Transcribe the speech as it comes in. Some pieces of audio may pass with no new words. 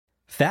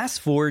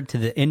Fast forward to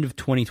the end of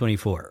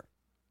 2024.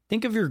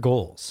 Think of your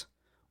goals.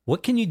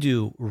 What can you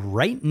do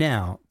right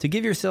now to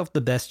give yourself the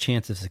best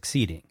chance of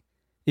succeeding?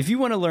 If you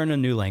want to learn a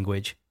new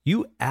language,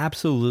 you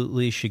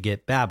absolutely should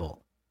get Babbel.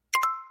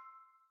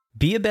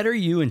 Be a better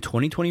you in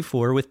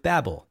 2024 with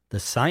Babbel, the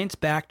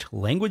science-backed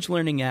language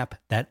learning app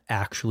that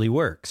actually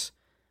works.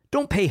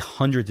 Don't pay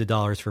hundreds of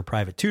dollars for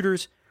private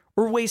tutors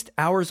or waste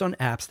hours on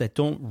apps that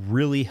don't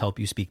really help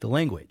you speak the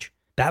language.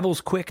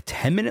 Babbel's quick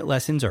 10-minute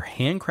lessons are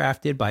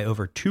handcrafted by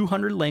over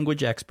 200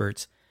 language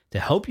experts to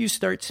help you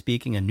start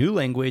speaking a new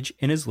language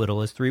in as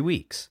little as 3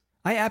 weeks.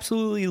 I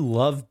absolutely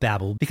love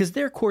Babbel because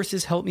their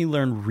courses help me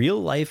learn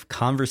real-life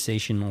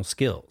conversational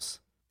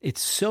skills.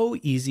 It's so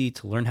easy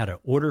to learn how to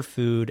order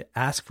food,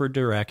 ask for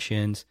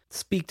directions,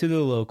 speak to the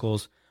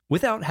locals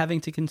without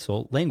having to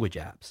consult language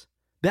apps.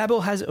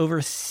 Babbel has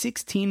over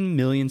 16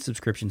 million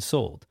subscriptions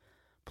sold.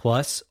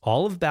 Plus,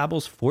 all of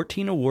Babbel's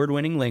 14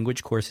 award-winning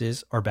language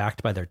courses are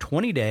backed by their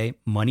 20-day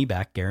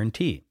money-back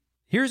guarantee.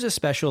 Here's a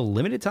special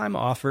limited-time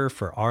offer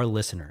for our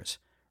listeners.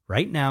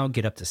 Right now,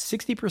 get up to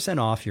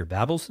 60% off your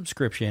Babbel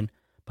subscription,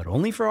 but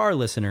only for our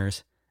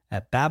listeners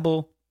at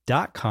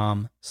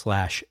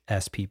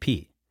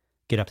babbel.com/SPP.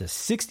 Get up to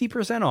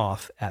 60%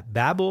 off at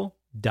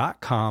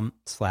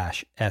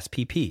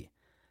babbel.com/SPP.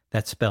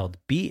 That's spelled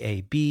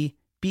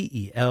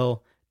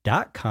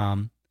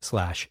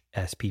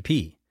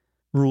BABBEL.com/SPP.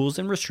 Rules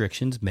and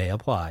restrictions may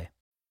apply.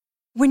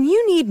 When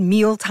you need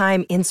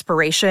mealtime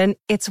inspiration,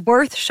 it's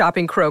worth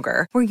shopping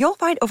Kroger, where you'll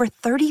find over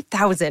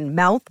 30,000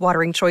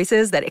 mouth-watering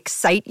choices that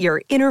excite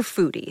your inner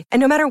foodie. And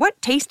no matter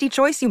what tasty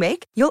choice you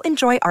make, you'll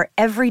enjoy our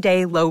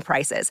everyday low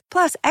prices,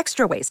 plus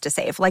extra ways to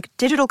save, like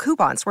digital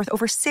coupons worth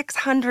over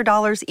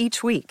 $600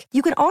 each week.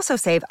 You can also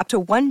save up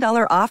to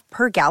 $1 off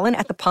per gallon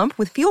at the pump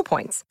with fuel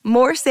points.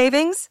 More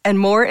savings and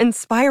more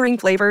inspiring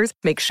flavors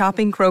make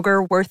shopping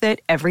Kroger worth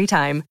it every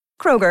time.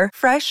 Kroger,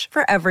 fresh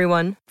for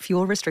everyone.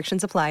 Fuel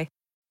restrictions apply.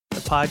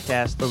 The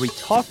podcast where we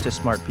talk to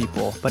smart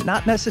people, but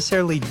not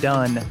necessarily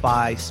done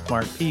by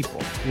smart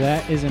people.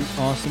 That is an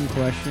awesome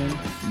question.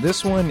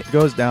 This one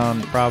goes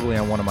down probably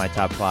on one of my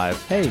top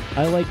 5. Hey,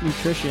 I like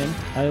nutrition.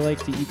 I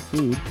like to eat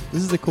food.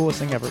 This is the coolest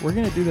thing ever. We're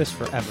going to do this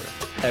forever.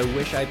 I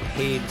wish I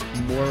paid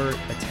more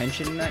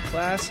attention in that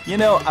class. You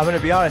know, I'm going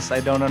to be honest,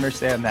 I don't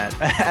understand that.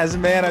 As a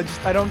man,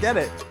 I don't get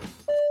it.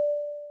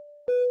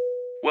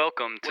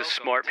 Welcome to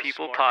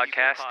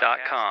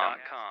smartpeoplepodcast.com.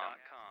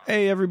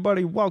 Hey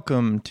everybody,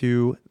 welcome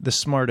to the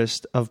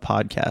smartest of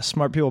podcasts,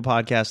 Smart People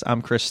Podcast.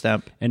 I'm Chris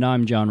Stemp. And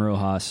I'm John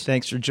Rojas.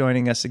 Thanks for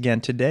joining us again.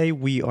 Today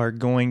we are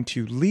going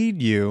to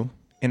lead you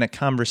in a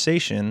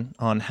conversation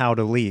on how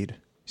to lead.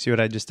 See what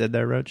I just did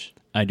there, Roach?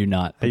 I do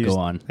not, but go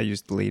on. I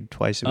used lead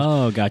twice.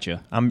 Oh,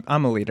 gotcha. I'm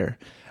a leader.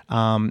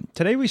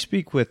 Today we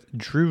speak with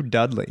Drew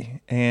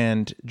Dudley,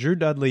 and Drew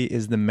Dudley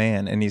is the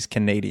man, and he's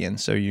Canadian,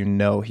 so you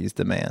know he's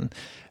the man.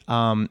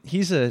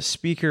 He's a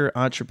speaker,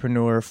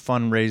 entrepreneur,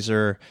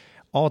 fundraiser,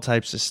 all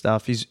types of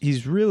stuff. He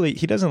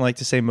doesn't like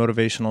to say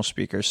motivational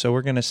speaker, so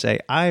we're going to say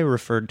I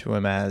referred to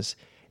him as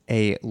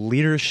a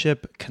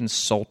leadership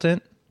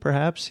consultant,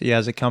 perhaps. He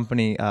has a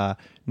company,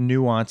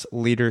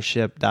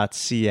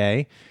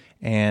 nuanceleadership.ca,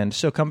 and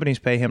so companies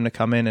pay him to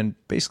come in and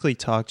basically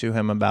talk to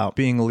him about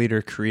being a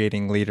leader,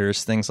 creating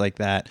leaders, things like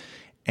that.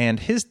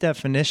 And his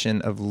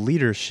definition of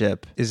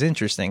leadership is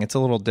interesting. It's a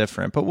little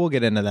different, but we'll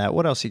get into that.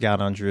 What else you got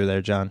on Drew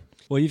there, John?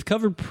 Well, you've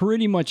covered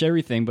pretty much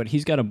everything, but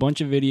he's got a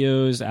bunch of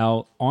videos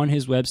out on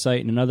his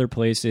website and in other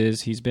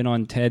places. He's been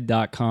on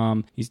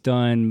TED.com. He's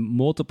done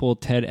multiple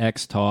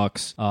TEDx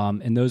talks,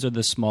 and those are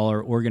the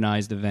smaller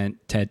organized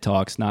event TED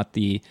Talks, not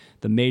the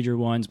major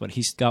ones. But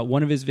he's got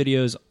one of his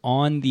videos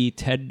on the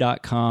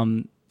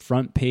TED.com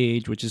front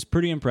page, which is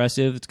pretty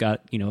impressive. It's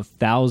got,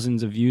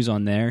 thousands of views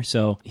on there.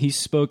 So he's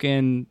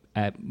spoken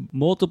at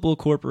multiple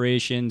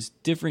corporations,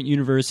 different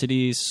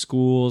universities,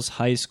 schools,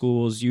 high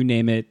schools, you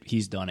name it,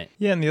 he's done it.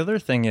 Yeah, and the other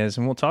thing is,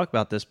 and we'll talk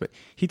about this, but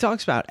he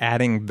talks about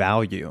adding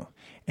value.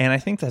 And I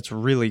think that's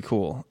really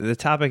cool. The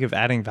topic of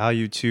adding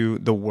value to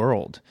the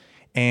world.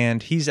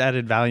 And he's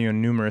added value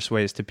in numerous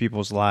ways to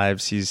people's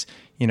lives. He's,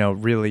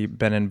 really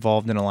been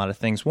involved in a lot of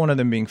things. One of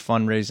them being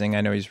fundraising. I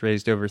know he's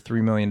raised over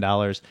 $3 million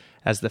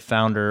as the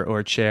founder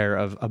or chair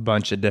of a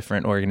bunch of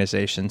different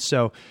organizations.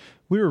 So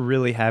we were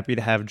really happy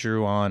to have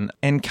Drew on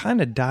and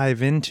kind of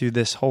dive into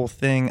this whole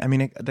thing. I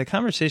mean, the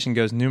conversation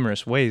goes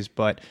numerous ways,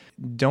 but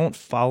don't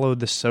follow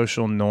the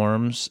social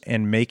norms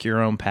and make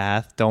your own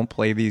path. Don't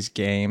play these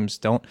games.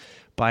 Don't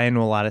buy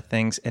into a lot of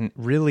things, and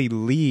really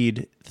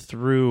lead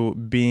through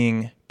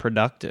being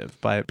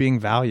productive, by being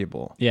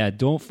valuable. Yeah,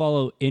 don't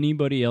follow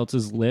anybody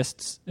else's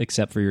lists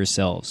except for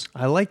yourselves.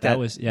 I like that. That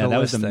was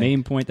the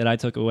main point that I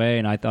took away,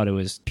 and I thought it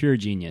was pure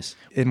genius.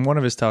 In one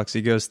of his talks,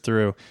 he goes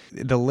through,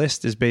 the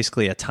list is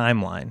basically a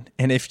timeline.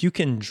 And if you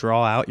can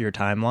draw out your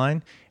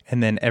timeline,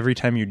 and then every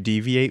time you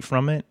deviate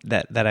from it,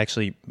 that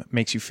actually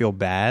makes you feel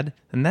bad,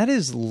 and that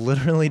is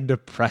literally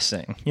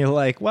depressing. You're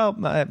like, well,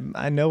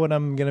 I know what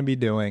I'm going to be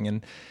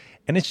doing,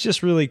 And it's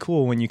just really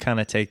cool when you kind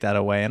of take that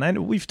away.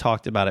 And we've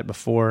talked about it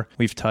before.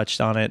 We've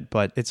touched on it,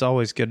 but it's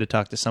always good to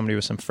talk to somebody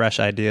with some fresh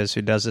ideas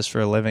who does this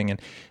for a living.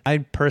 And I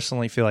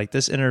personally feel like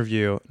this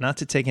interview, not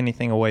to take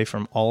anything away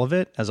from all of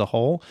it as a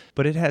whole,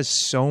 but it has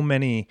so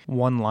many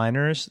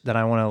one-liners that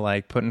I want to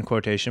like put in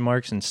quotation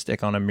marks and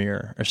stick on a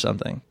mirror or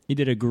something. You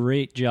did a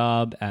great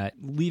job at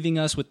leaving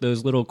us with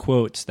those little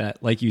quotes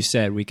that, like you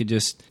said, we could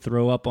just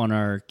throw up on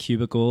our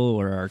cubicle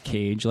or our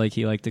cage, like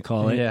he liked to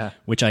call it, Yeah.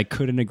 which I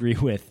couldn't agree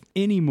with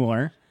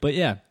anymore. But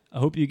yeah, I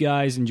hope you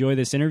guys enjoy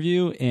this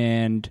interview.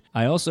 And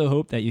I also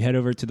hope that you head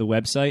over to the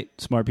website,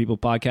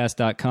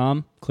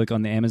 smartpeoplepodcast.com, click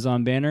on the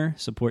Amazon banner,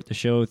 support the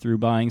show through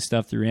buying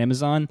stuff through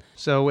Amazon.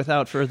 So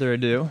without further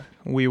ado,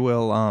 we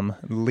will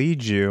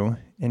lead you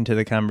into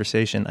the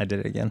conversation. I did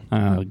it again.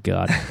 Oh,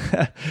 God.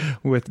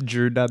 With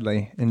Drew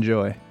Dudley.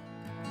 Enjoy.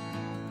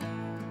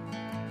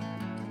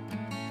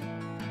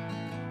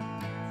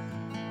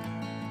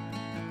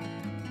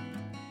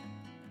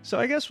 So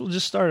I guess we'll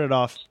just start it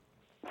off.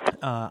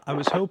 I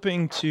was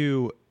hoping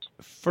to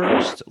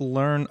first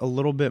learn a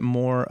little bit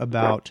more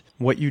about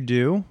what you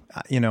do.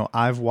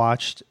 I've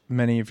watched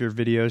many of your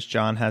videos.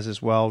 John has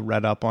as well,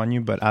 read up on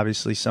you, but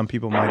obviously some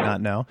people might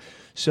not know.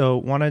 So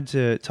wanted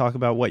to talk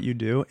about what you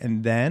do.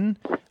 And then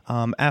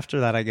after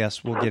that, I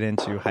guess we'll get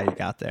into how you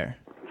got there.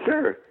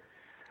 Sure.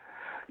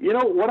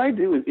 What I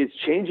do is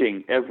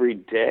changing every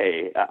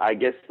day. I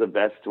guess the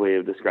best way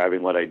of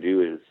describing what I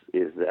do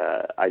is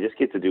I just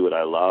get to do what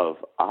I love.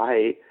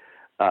 I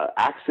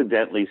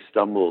accidentally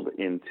stumbled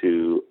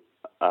into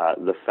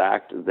the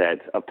fact that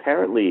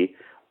apparently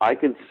I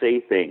could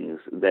say things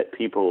that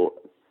people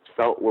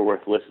felt were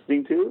worth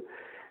listening to.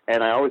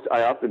 And I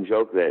often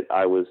joke that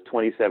I was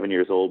 27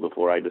 years old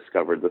before I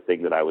discovered the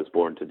thing that I was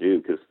born to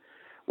do. Because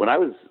when I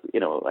was,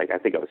 I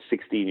think I was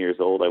 16 years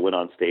old, I went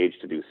on stage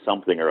to do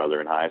something or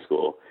other in high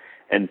school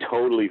and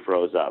totally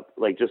froze up,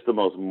 like just the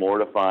most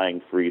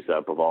mortifying freeze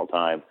up of all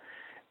time.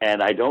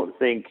 And I don't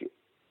think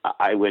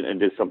I went and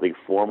did something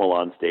formal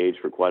on stage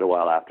for quite a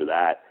while after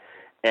that.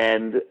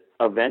 And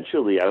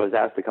eventually I was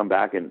asked to come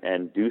back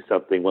and do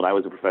something when I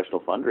was a professional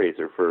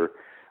fundraiser for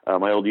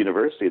my old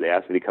university. They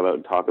asked me to come out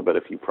and talk about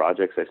a few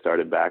projects I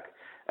started back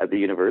at the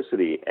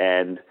university.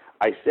 And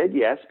I said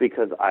yes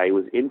because I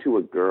was into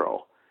a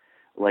girl.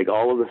 Like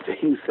all of the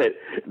things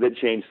that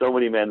changed so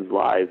many men's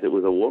lives, it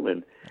was a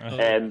woman.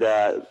 And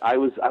I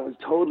was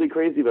totally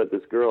crazy about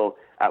this girl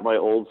at my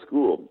old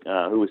school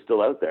who was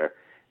still out there.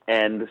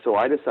 And so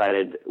I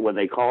decided when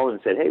they called and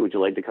said, hey, would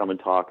you like to come and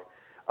talk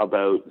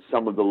about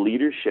some of the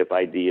leadership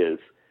ideas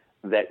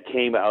that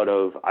came out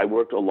of, I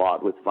worked a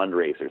lot with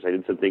fundraisers. I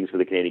did some things for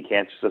the Canadian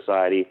Cancer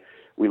Society.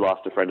 We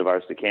lost a friend of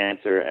ours to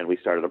cancer, and we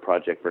started a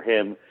project for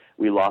him.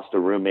 We lost a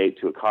roommate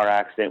to a car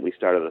accident. We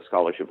started a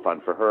scholarship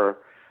fund for her.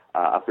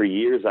 For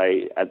years,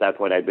 at that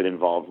point, I'd been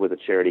involved with a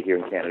charity here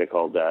in Canada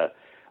called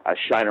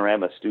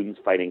Shinerama, Students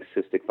Fighting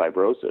Cystic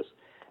Fibrosis.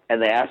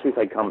 And they asked me if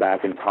I'd come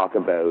back and talk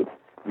about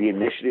the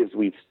initiatives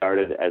we'd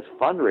started as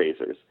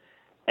fundraisers.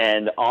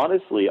 And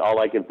honestly,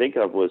 all I could think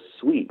of was,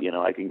 sweet,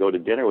 I can go to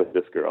dinner with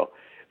this girl.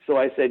 So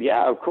I said,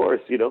 yeah, of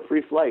course,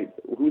 free flight.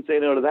 Who'd say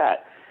no to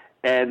that?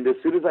 And as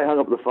soon as I hung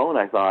up the phone,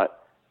 I thought,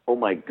 oh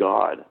my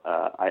God,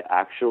 I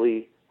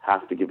actually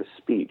have to give a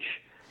speech.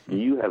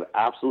 You have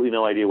absolutely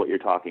no idea what you're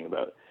talking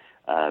about.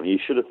 You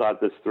should have thought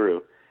this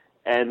through.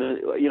 And,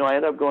 I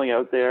ended up going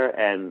out there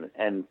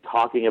and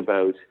talking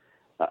about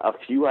a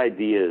few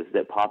ideas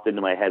that popped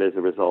into my head as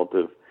a result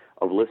of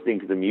listening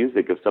to the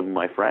music of some of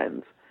my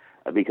friends,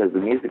 because the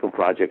musical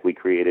project we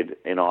created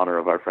in honor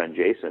of our friend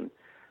Jason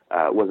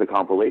was a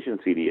compilation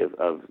CD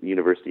of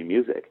university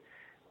music.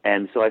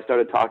 And so I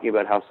started talking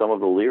about how some of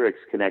the lyrics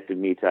connected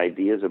me to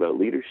ideas about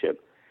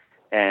leadership.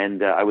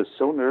 And I was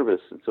so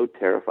nervous and so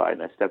terrified,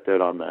 and I stepped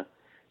out on the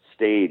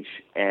stage,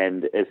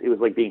 and it was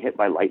like being hit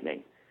by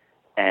lightning.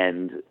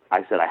 And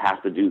I said, I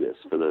have to do this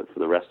for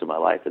the rest of my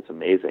life. It's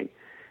amazing.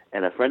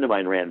 And a friend of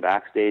mine ran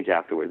backstage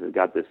afterwards and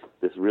got this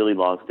really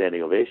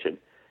long-standing ovation.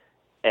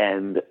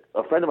 And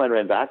a friend of mine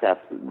ran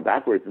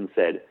backwards and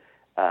said,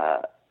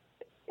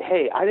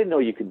 hey, I didn't know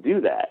you could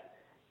do that.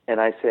 And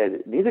I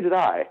said, neither did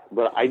I,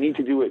 but I need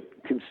to do it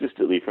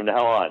consistently from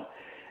now on.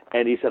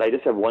 And he said, I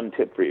just have one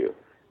tip for you.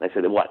 And I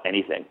said, what?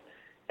 Anything.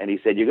 And he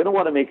said, you're going to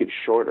want to make it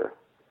shorter.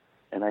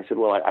 And I said,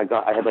 well,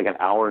 I had like an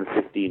hour and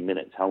 15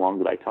 minutes. How long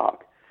did I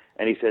talk?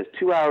 And he says,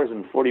 2 hours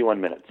and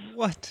 41 minutes.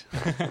 What?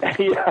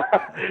 Yeah.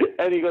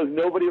 And he goes,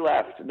 nobody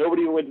left.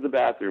 Nobody went to the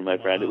bathroom, my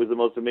friend. It was the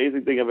most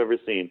amazing thing I've ever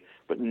seen,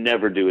 but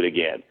never do it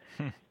again.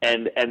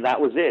 And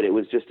that was it. It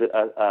was just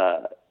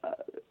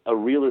a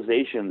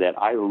realization that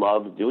I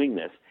loved doing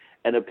this.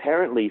 And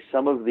apparently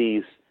some of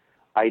these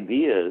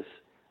ideas,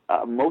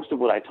 most of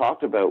what I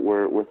talked about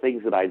were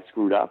things that I'd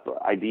screwed up,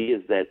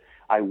 ideas that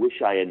I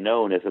wish I had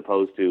known, as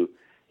opposed to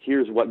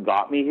here's what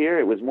got me here.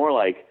 It was more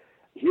like,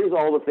 here's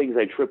all the things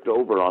I tripped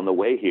over on the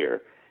way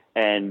here.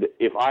 And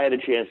if I had a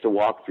chance to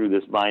walk through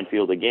this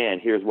minefield again,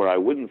 here's where I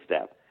wouldn't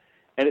step.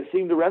 And it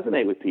seemed to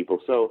resonate with people.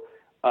 So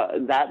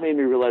that made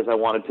me realize I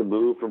wanted to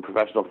move from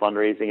professional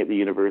fundraising at the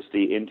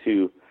university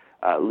into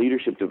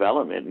leadership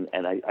development,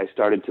 and I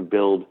started to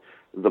build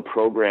the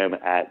program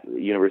at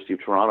the University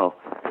of Toronto,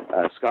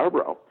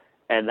 Scarborough.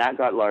 And that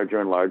got larger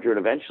and larger, and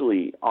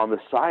eventually on the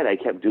side I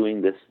kept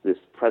doing this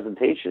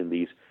presentation,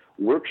 these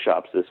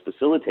workshops, this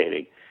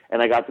facilitating,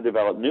 and I got to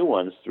develop new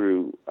ones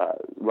through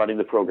running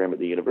the program at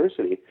the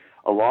university,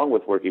 along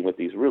with working with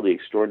these really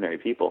extraordinary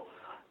people.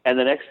 And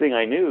the next thing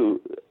I knew,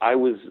 I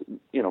was,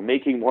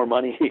 making more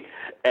money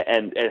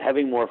and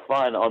having more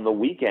fun on the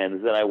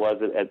weekends than I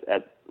was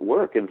at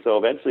work. And so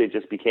eventually it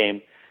just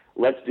became,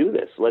 let's do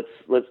this.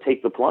 Let's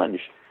take the plunge.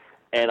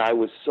 And I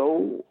was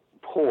so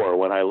poor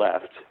when I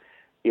left.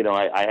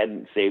 I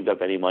hadn't saved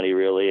up any money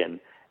really,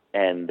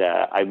 and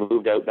I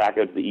moved back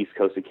out to the east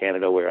coast of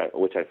Canada,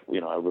 which I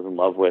was in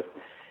love with,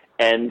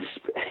 and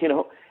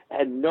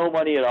had no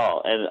money at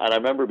all. And I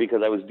remember,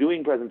 because I was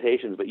doing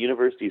presentations, but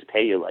universities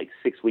pay you like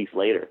 6 weeks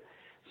later.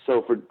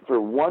 So for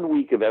 1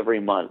 week of every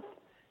month,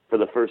 for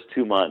the first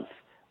 2 months,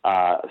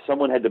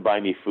 someone had to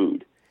buy me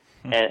food.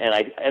 And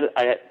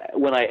I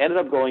when I ended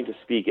up going to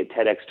speak at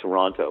TEDx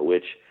Toronto,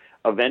 which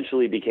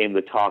eventually became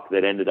the talk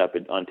that ended up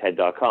on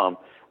TED.com,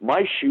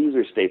 my shoes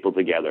are stapled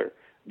together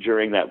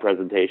during that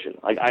presentation.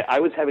 Like I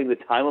was having the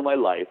time of my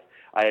life.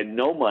 I had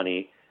no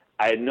money.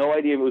 I had no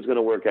idea if it was going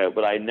to work out,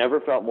 but I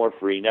never felt more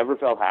free, never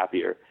felt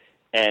happier.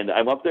 And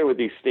I'm up there with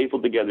these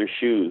stapled together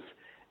shoes,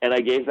 and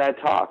I gave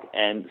that talk,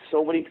 and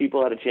so many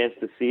people had a chance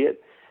to see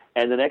it.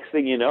 And the next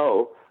thing you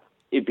know,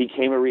 it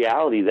became a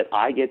reality that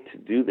I get to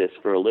do this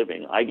for a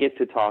living. I get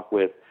to talk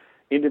with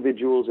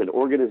individuals and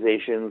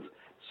organizations,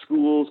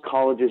 schools,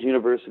 colleges,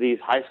 universities,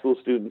 high school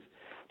students,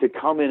 to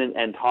come in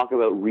and talk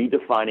about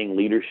redefining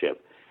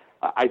leadership.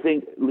 I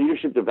think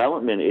leadership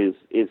development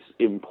is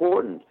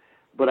important,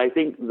 but I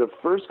think the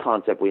first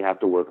concept we have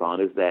to work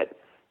on is that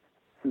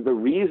the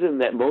reason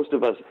that most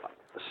of us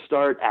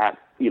start at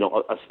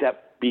a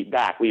step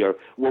back, we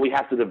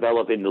have to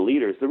develop into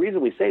leaders. The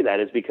reason we say that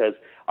is because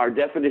our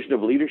definition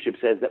of leadership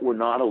says that we're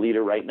not a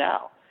leader right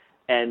now.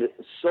 And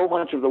so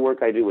much of the work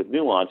I do with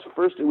Nuance,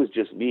 first it was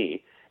just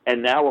me,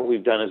 and now what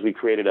we've done is we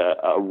created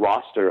a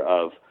roster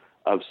of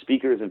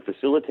speakers and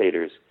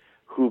facilitators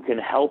who can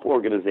help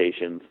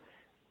organizations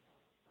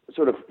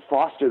sort of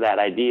foster that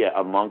idea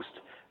amongst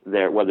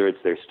whether it's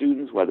their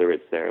students, whether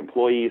it's their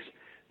employees,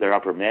 their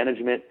upper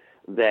management,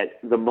 that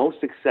the most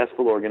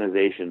successful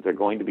organizations are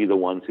going to be the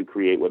ones who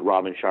create what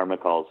Robin Sharma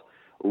calls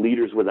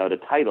leaders without a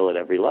title at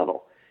every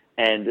level.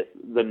 And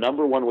the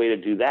number one way to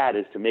do that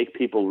is to make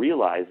people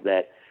realize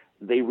that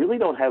they really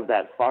don't have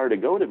that far to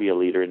go to be a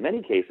leader. In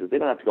many cases, they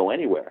don't have to go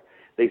anywhere.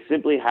 They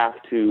simply have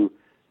to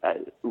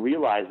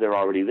realize they're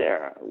already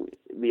there.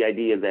 The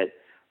idea that,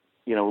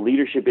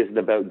 leadership isn't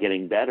about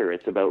getting better.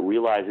 It's about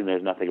realizing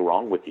there's nothing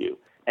wrong with you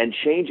and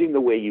changing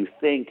the way you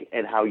think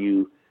and how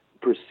you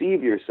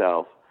perceive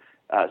yourself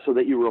so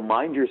that you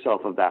remind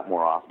yourself of that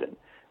more often.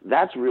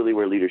 That's really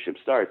where leadership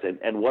starts.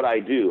 And what I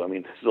do,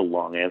 this is a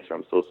long answer.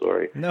 I'm so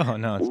sorry.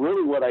 No.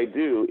 Really what I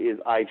do is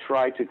I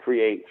try to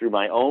create, through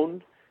my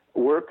own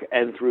work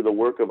and through the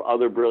work of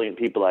other brilliant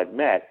people I've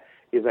met,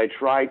 is I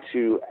try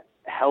to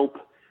help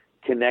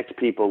connect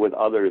people with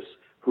others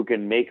who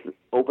can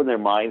open their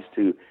minds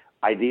to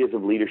ideas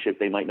of leadership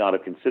they might not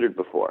have considered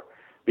before,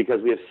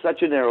 because we have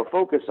such a narrow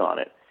focus on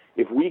it.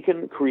 If we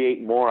can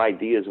create more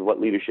ideas of what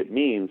leadership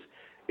means,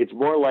 it's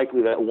more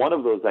likely that one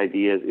of those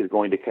ideas is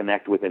going to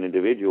connect with an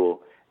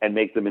individual and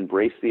make them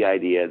embrace the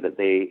idea that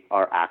they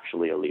are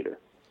actually a leader.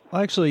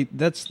 Well, actually,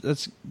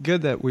 that's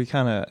good that we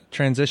kind of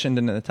transitioned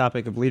into the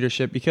topic of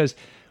leadership, because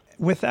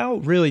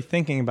without really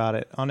thinking about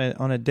it on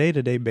a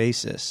day-to-day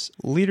basis,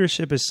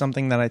 leadership is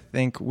something that I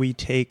think we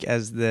take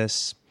as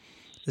this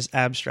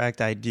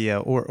abstract idea,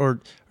 or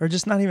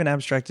just not even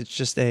abstract. It's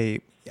just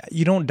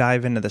you don't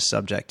dive into the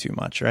subject too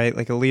much, right?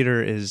 Like a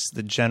leader is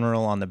the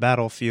general on the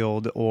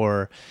battlefield,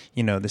 or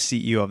the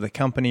CEO of the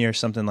company or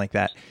something like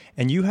that.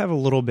 And you have a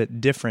little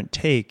bit different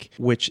take,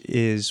 which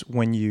is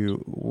when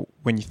you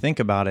think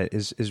about it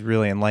is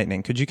really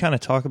enlightening. Could you kind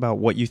of talk about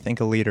what you think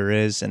a leader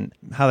is and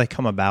how they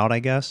come about, I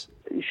guess?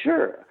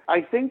 Sure.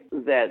 I think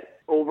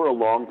that over a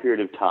long period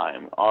of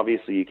time,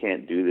 obviously you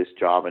can't do this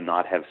job and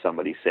not have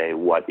somebody say,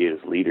 what is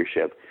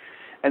leadership?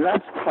 And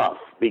that's tough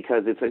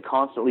because it's a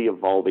constantly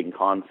evolving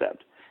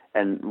concept.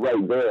 And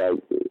right there,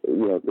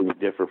 things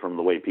differ from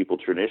the way people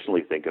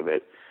traditionally think of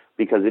it,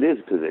 because it is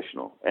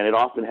positional. And it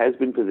often has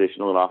been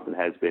positional. It often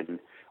has been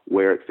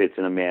where it fits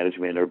in a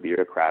management or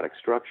bureaucratic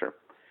structure.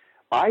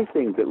 I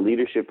think that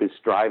leadership is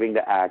striving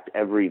to act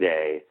every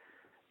day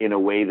in a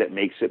way that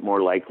makes it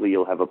more likely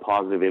you'll have a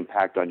positive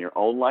impact on your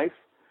own life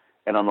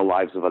and on the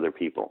lives of other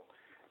people.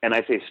 And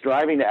I say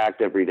striving to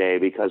act every day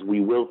because we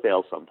will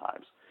fail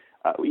sometimes.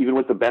 Even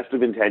with the best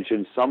of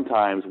intentions,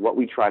 sometimes what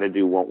we try to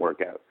do won't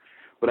work out.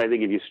 But I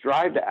think if you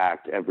strive to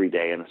act every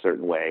day in a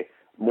certain way,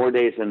 more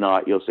days than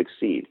not, you'll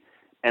succeed.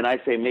 And I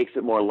say makes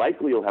it more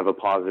likely you'll have a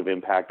positive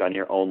impact on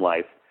your own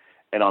life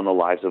and on the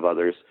lives of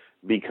others,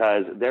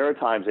 because there are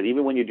times that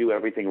even when you do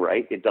everything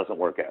right, it doesn't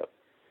work out.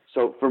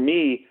 So for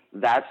me,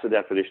 that's the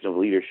definition of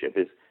leadership,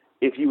 is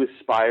if you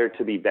aspire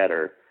to be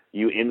better,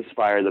 you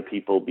inspire the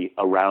people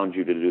around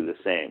you to do the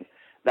same.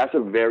 That's a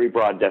very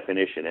broad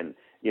definition. And,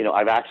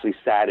 I've actually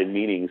sat in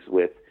meetings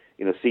with,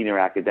 senior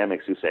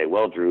academics who say,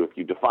 well, Drew, if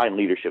you define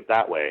leadership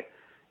that way,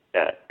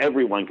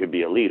 everyone could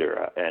be a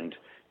leader, and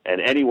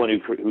anyone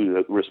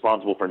who's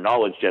responsible for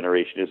knowledge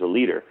generation is a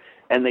leader.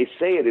 And they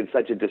say it in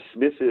such a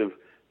dismissive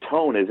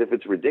tone as if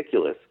it's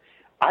ridiculous.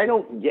 I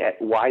don't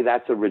get why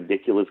that's a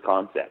ridiculous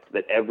concept,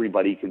 that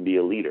everybody can be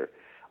a leader.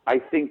 I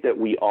think that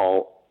we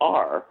all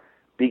are,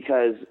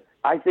 because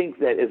I think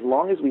that as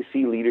long as we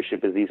see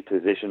leadership as these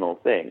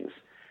positional things,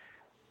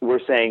 we're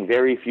saying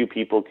very few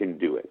people can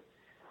do it.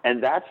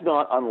 And that's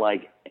not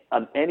unlike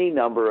any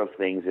number of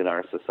things in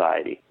our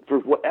society. For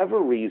whatever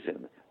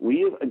reason,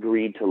 we have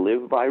agreed to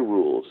live by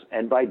rules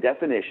and by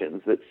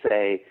definitions that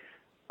say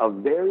a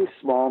very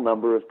small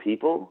number of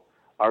people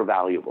are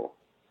valuable.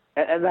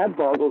 And that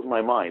boggles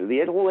my mind.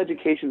 The whole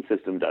education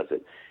system does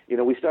it.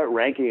 We start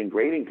ranking and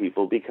grading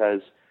people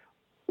because,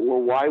 well,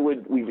 why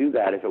would we do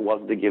that if it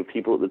wasn't to give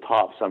people at the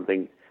top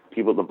something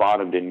people at the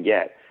bottom didn't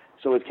get?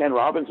 So as Ken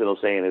Robinson will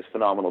say in his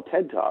phenomenal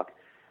TED Talk,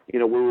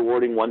 we're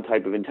rewarding one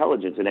type of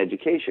intelligence in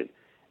education.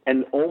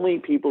 And only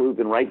people who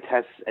can write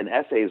tests and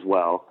essays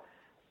well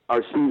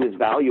are seen as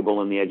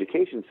valuable in the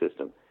education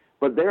system.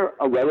 But they're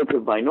a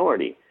relative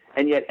minority.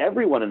 And yet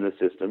everyone in the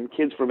system,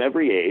 kids from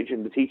every age,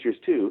 and the teachers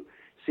too,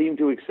 seem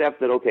to accept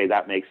that, okay,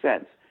 that makes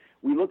sense.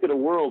 We look at a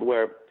world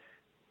where,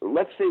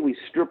 let's say we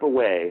strip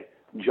away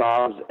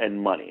jobs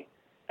and money.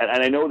 And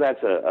I know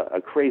that's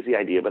a crazy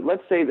idea, but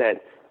let's say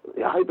that,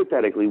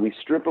 hypothetically, we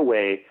strip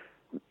away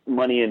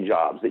money and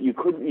jobs, that you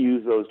couldn't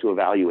use those to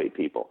evaluate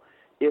people.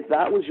 If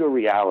that was your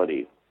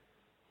reality,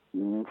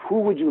 who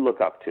would you look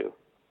up to?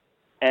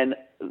 And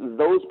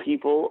those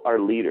people are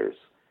leaders.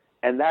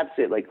 And that's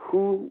it. Like,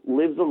 who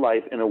lives a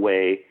life in a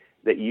way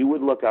that you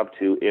would look up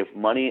to if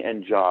money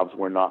and jobs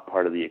were not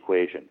part of the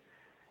equation?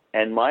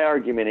 And my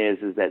argument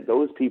is that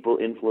those people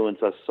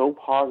influence us so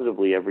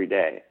positively every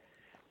day.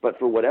 But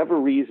for whatever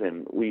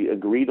reason, we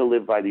agree to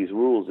live by these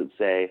rules that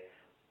say,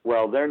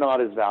 well, they're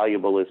not as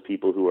valuable as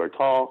people who are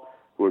tall,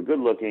 who are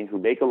good-looking, who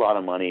make a lot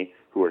of money,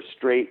 who are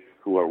straight,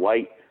 who are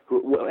white,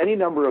 any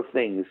number of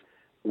things.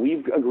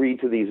 We've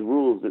agreed to these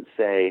rules that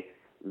say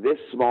this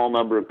small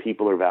number of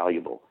people are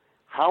valuable.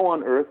 How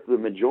on earth the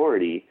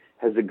majority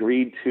has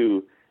agreed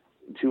to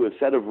a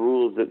set of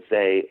rules that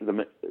say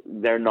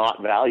they're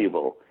not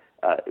valuable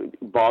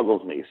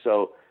boggles me.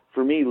 So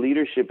for me,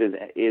 leadership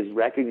is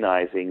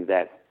recognizing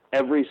that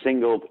every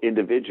single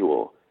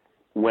individual,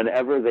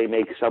 whenever they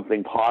make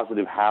something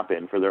positive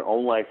happen for their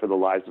own life or the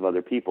lives of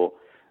other people,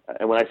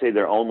 and when I say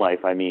their own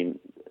life, I mean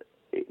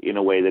in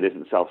a way that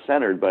isn't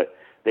self-centered, but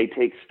they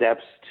take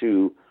steps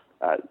to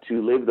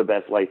live the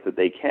best life that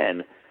they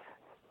can.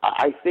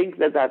 I think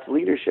that that's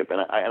leadership,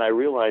 and I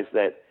realize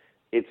that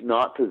it's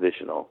not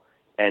positional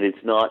and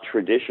it's not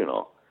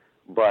traditional,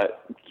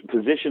 but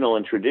positional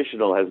and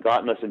traditional has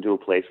gotten us into a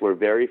place where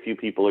very few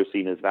people are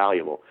seen as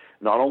valuable,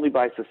 not only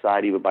by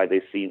society but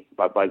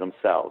by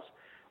themselves.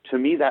 To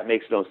me, that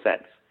makes no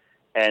sense,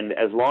 and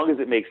as long as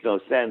it makes no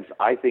sense,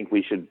 I think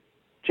we should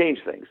change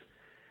things.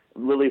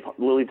 Lily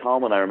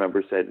Tomlin, I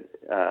remember, said,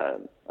 I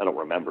don't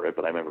remember it,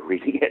 but I remember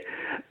reading it,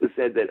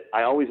 said that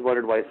I always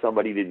wondered why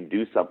somebody didn't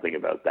do something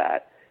about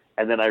that.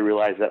 And then I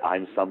realized that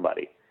I'm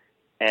somebody.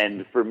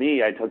 And for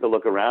me, I took a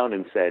look around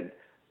and said,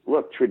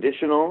 look,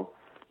 traditional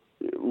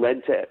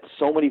led to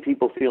so many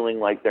people feeling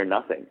like they're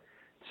nothing,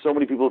 so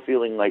many people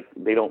feeling like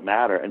they don't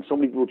matter, and so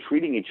many people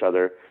treating each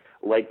other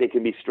like they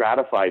can be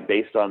stratified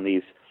based on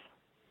these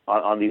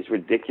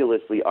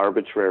ridiculously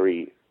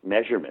arbitrary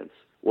measurements.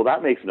 Well,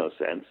 that makes no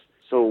sense.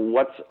 So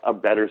what's a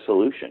better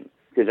solution?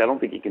 Because I don't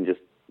think you can just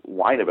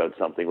whine about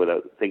something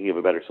without thinking of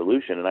a better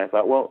solution. And I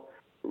thought, well,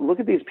 look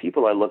at these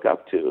people I look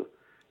up to.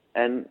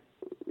 And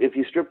if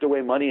you stripped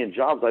away money and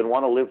jobs, I'd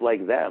want to live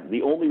like them.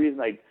 The only reason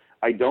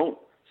I don't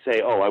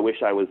say, oh, I wish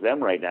I was them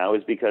right now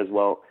is because,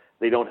 well,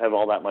 they don't have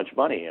all that much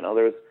money.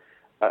 There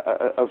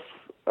was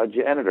a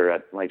janitor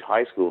at my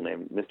high school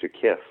named Mr.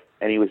 Kiff,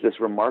 and he was this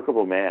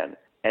remarkable man.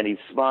 And he'd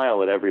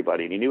smile at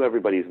everybody, and he knew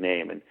everybody's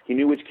name, and he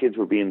knew which kids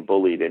were being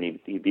bullied, and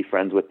he'd be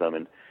friends with them.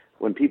 And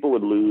when people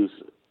would lose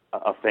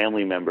a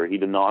family member,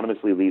 he'd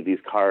anonymously leave these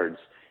cards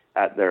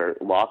at their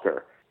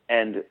locker.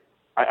 And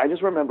I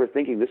just remember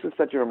thinking, this is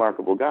such a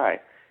remarkable guy.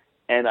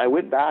 And I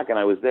went back, and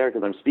I was there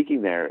because I'm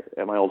speaking there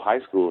at my old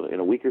high school in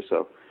a week or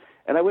so.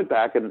 And I went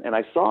back, and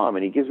I saw him,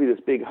 and he gives me this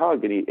big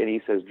hug, and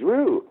he says,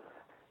 Drew.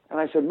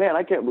 And I said, man,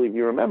 I can't believe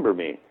you remember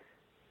me.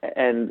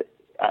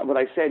 But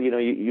I said,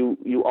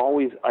 you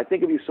always, I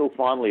think of you so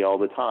fondly all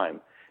the time.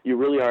 You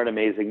really are an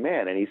amazing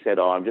man. And he said,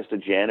 oh, I'm just a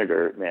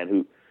janitor,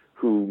 man,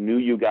 who knew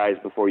you guys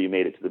before you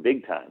made it to the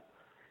big time.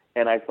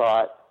 And I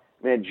thought,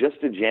 man,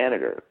 just a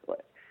janitor.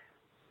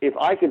 If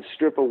I could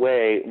strip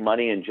away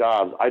money and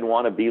jobs, I'd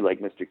want to be like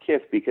Mr.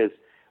 Kiff, because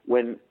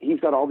when he's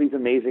got all these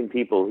amazing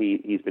people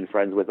he's been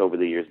friends with over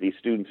the years, these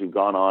students who've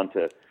gone on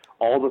to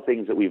all the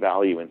things that we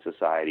value in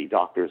society,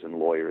 doctors and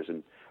lawyers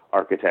and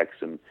architects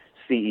and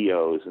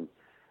CEOs,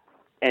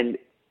 and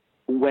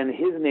when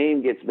his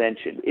name gets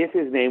mentioned, if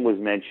his name was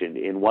mentioned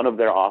in one of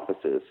their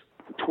offices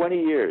 20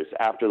 years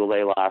after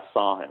they last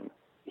saw him,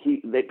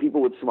 that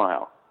people would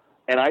smile.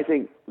 And I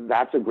think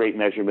that's a great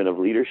measurement of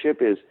leadership,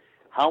 is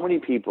how many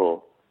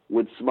people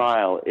would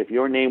smile if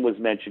your name was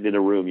mentioned in a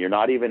room you're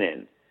not even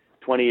in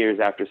 20 years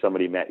after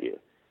somebody met you.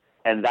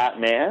 And that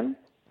man,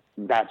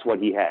 that's what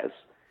he has.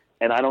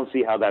 And I don't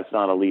see how that's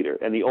not a leader.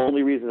 And the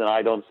only reason that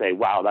I don't say,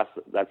 wow,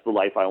 that's the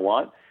life I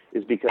want,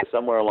 is because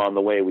somewhere along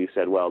the way we've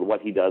said, well,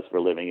 what he does for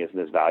a living isn't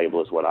as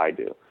valuable as what I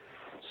do.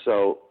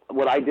 So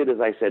what I did is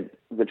I said,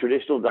 the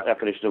traditional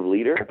definition of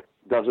leader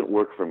doesn't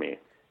work for me.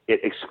 It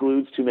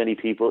excludes too many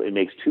people. It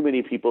makes too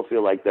many people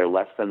feel like they're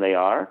less than they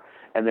are.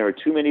 And there are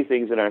too many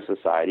things in our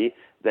society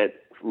that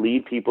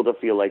lead people to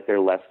feel like they're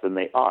less than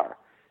they are.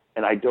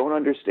 And I don't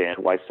understand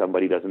why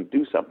somebody doesn't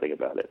do something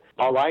about it.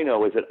 All I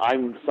know is that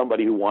I'm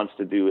somebody who wants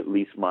to do at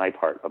least my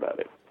part about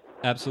it.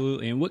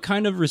 Absolutely. And what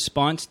kind of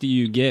response do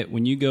you get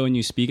when you go and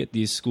you speak at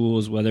these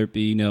schools, whether it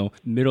be,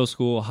 middle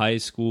school, high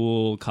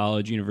school,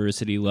 college,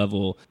 university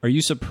level? Are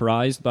you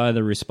surprised by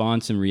the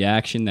response and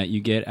reaction that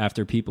you get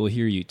after people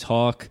hear you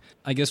talk?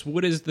 I guess,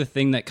 what is the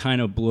thing that kind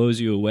of blows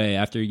you away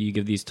after you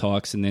give these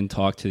talks and then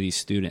talk to these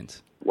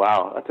students?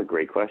 Wow, that's a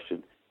great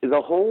question.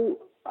 The whole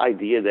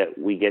idea that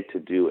we get to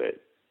do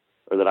it,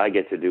 or that I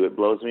get to do it,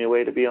 blows me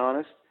away, to be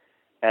honest.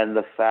 And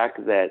the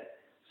fact that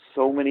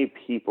so many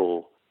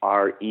people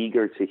are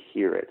eager to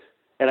hear it.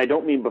 And I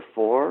don't mean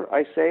before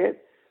I say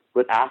it,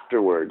 but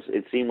afterwards.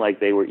 It seemed like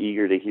they were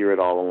eager to hear it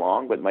all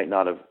along, but might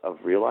not have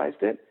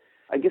realized it.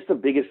 I guess the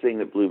biggest thing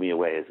that blew me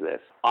away is this.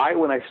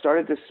 When I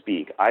started to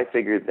speak, I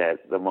figured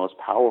that the most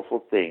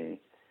powerful thing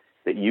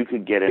that you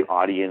could get an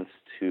audience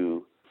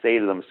to say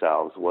to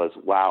themselves was,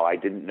 wow, I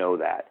didn't know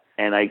that.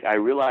 And I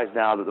realize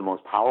now that the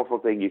most powerful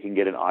thing you can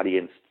get an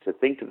audience to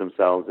think to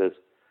themselves is,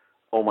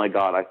 oh my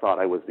God, I thought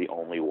I was the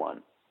only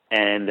one.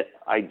 And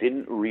I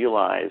didn't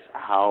realize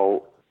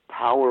how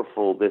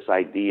powerful this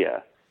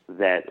idea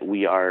that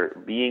we are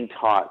being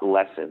taught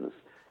lessons.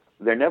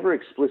 They're never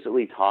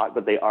explicitly taught,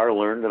 but they are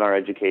learned in our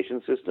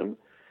education system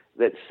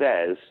that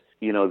says,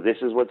 this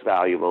is what's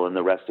valuable and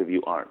the rest of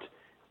you aren't.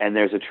 And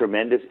there's a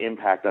tremendous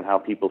impact on how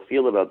people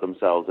feel about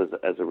themselves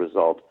as a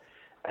result.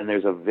 And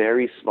there's a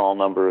very small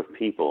number of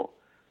people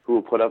who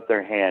will put up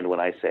their hand when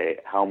I say,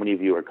 how many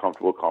of you are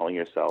comfortable calling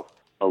yourself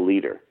a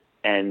leader?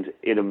 And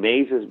it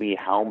amazes me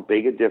how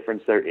big a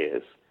difference there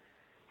is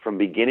from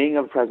beginning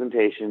of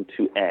presentation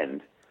to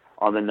end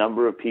on the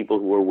number of people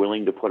who are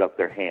willing to put up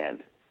their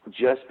hand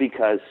just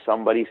because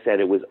somebody said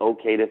it was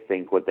okay to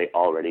think what they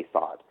already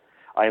thought.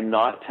 I am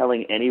not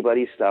telling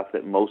anybody stuff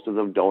that most of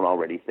them don't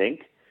already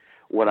think.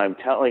 What I'm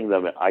telling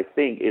them, I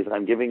think, is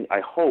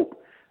I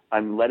hope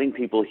I'm letting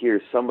people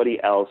hear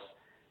somebody else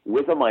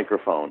with a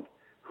microphone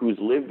who's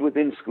lived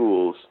within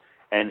schools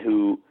and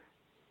who,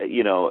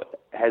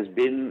 has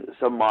been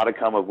some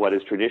modicum of what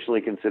is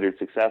traditionally considered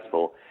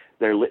successful.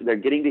 They're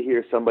getting to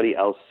hear somebody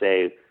else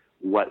say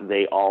what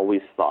they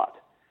always thought.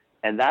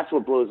 And that's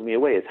what blows me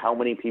away, is how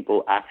many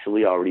people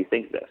actually already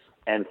think this.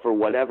 And for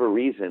whatever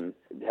reason,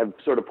 have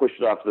sort of pushed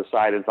it off to the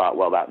side and thought,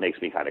 well, that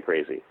makes me kind of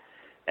crazy.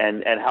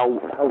 And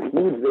how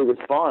huge they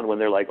respond when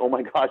they're like, oh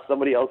my gosh,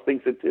 somebody else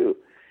thinks it too.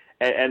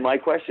 And my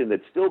question that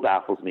still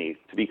baffles me,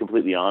 to be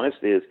completely honest,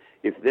 is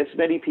if this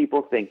many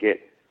people think it,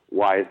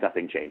 why is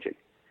nothing changing?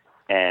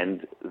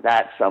 And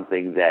that's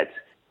something that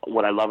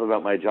what I love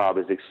about my job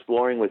is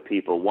exploring with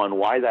people, one,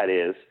 why that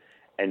is,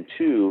 and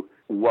two,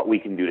 what we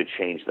can do to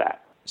change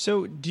that.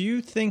 So do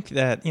you think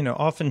that,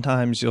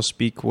 oftentimes you'll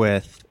speak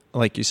with,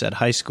 like you said,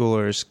 high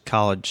schoolers,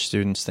 college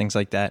students, things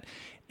like that,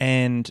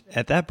 and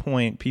at that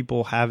point,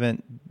 people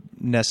haven't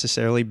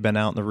necessarily been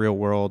out in the real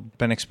world,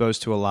 been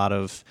exposed to a lot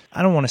of,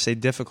 I don't want to say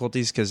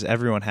difficulties because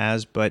everyone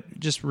has, but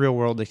just real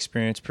world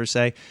experience per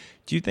se.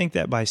 Do you think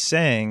that by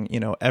saying,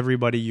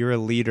 everybody, you're a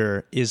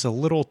leader is a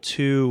little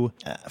too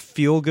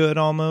feel good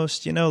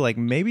almost, like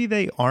maybe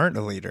they aren't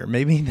a leader,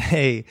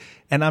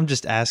 and I'm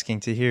just asking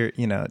to hear,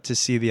 to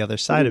see the other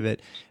side of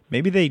it.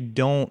 Maybe they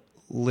don't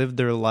live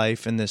their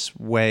life in this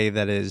way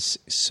that is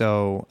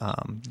so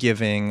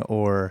giving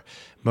or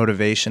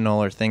motivational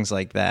or things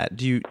like that.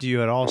 Do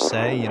you at all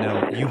say,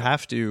 you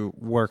have to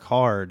work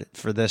hard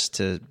for this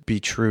to be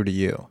true to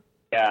you?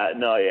 Yeah,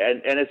 no,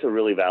 and it's a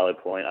really valid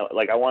point.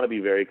 I want to be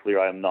very clear.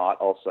 I am not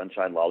all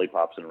sunshine,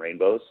 lollipops, and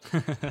rainbows.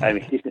 I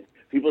mean,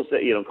 people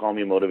say, call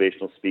me a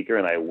motivational speaker,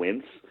 and I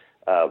wince,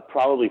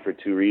 probably for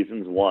two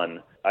reasons.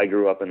 One, I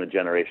grew up in the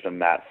generation of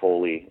Matt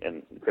Foley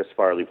and Chris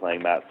Farley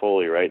playing Matt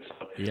Foley, right?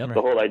 So Yep.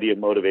 The whole idea of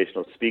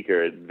motivational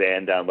speaker,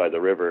 van down by the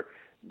river,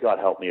 God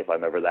help me if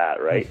I'm ever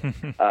that, right?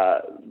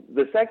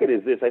 The second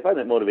is this. I find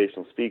that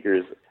motivational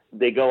speakers,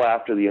 they go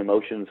after the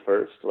emotions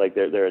first. Like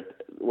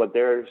what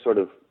they're sort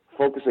of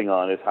focusing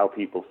on is how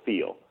people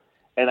feel.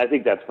 And I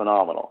think that's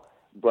phenomenal.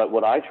 But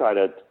what I try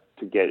to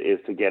get is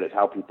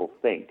how people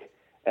think.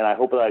 And I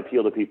hope that I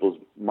appeal to people's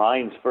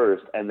minds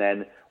first, and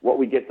then what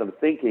we get them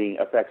thinking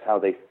affects how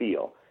they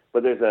feel.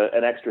 But there's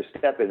an extra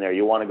step in there.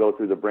 You want to go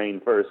through the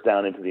brain first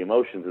down into the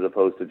emotions as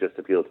opposed to just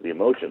appeal to the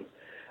emotions.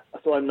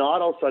 So I'm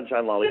not all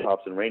sunshine,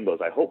 lollipops, and rainbows.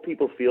 I hope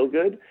people feel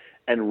good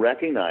and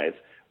recognize.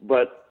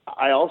 But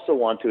I also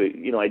want to,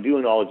 I do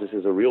acknowledge this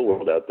is a real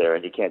world out there,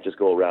 and you can't just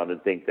go around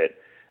and think that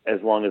as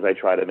long as I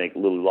try to make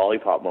little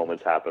lollipop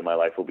moments happen, my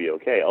life will be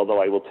okay.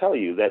 Although I will tell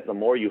you that the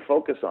more you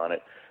focus on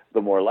it,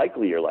 the more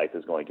likely your life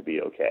is going to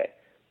be okay.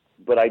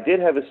 But I did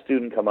have a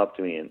student come up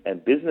to me,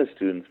 and business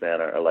students,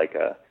 man, are like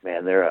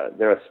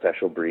they're a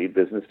special breed,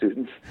 business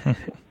students.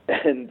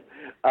 And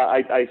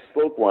I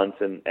spoke once,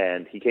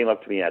 and he came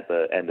up to me at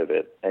the end of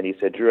it, and he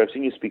said, "Drew, I've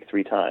seen you speak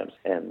 3 times."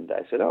 And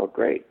I said, "Oh,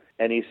 great."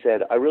 And he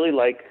said, "I really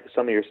like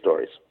some of your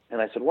stories." And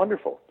I said,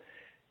 "Wonderful."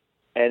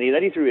 And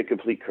then he threw me a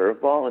complete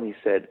curveball, and he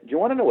said, "Do you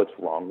want to know what's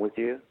wrong with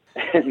you?"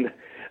 And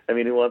I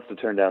mean, who wants to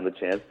turn down the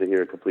chance to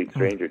hear a complete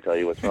stranger tell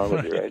you what's wrong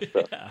with you, right?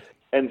 So,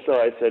 and so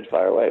I said,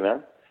 "Fire away,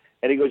 man."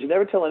 And he goes, "You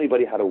never tell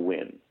anybody how to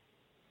win."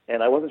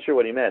 And I wasn't sure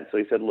what he meant. So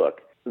he said,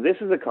 "Look, this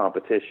is a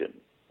competition.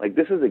 Like,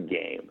 this is a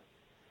game.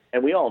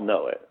 And we all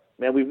know it.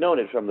 Man, we've known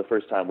it from the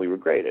first time we were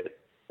graded.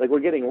 Like, we're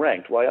getting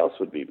ranked. Why else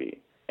would we be?"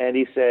 And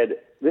he said,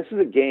 "This is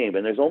a game,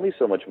 and there's only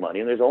so much money,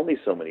 and there's only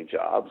so many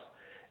jobs.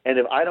 And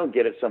if I don't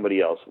get it,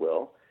 somebody else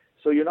will.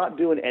 So you're not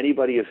doing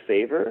anybody a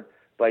favor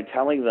by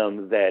telling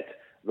them that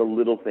the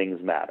little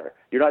things matter.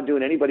 You're not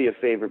doing anybody a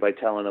favor by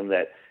telling them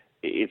that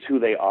it's who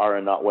they are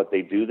and not what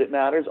they do that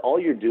matters. All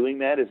you're doing,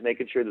 Matt, is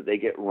making sure that they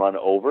get run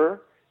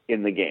over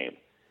in the game.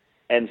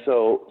 And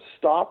so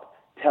stop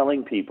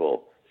telling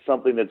people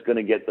something that's going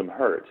to get them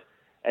hurt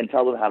and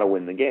tell them how to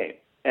win the game."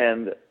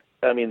 And,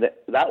 I mean,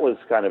 that was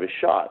kind of a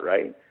shot,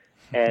 right?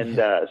 And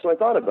so I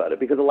thought about it,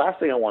 because the last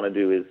thing I want to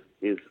do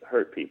is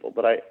hurt people.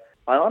 But I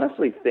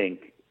honestly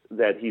think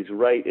that he's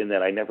right in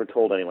that I never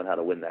told anyone how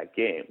to win that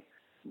game.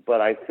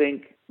 But I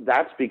think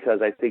that's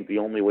because I think the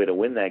only way to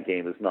win that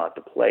game is not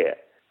to play it.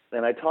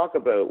 And I talk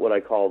about what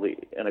I call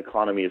an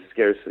economy of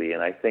scarcity,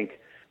 and I think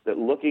that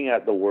looking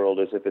at the world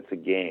as if it's a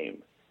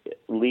game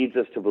leads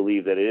us to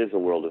believe that it is a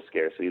world of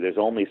scarcity. There's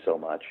only so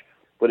much.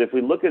 But if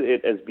we look at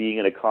it as being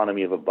an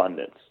economy of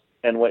abundance,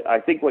 and what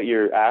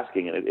you're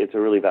asking, and it's a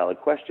really valid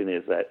question,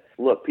 is that,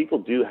 look, people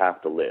do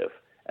have to live,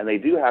 and they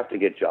do have to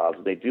get jobs,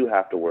 and they do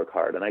have to work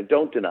hard, and I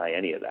don't deny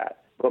any of that.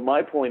 But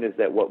my point is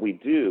that what we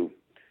do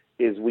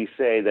is we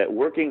say that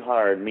working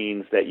hard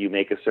means that you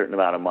make a certain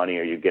amount of money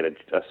or you get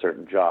a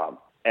certain job.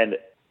 And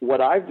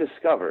what I've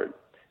discovered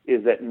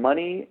is that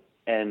money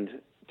and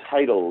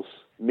titles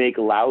make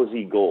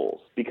lousy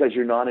goals because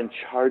you're not in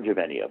charge of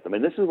any of them.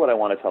 And this is what I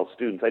want to tell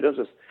students. I don't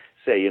just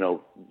say,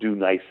 do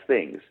nice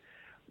things.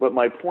 But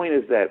my point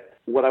is that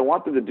what I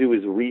want them to do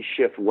is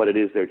reshift what it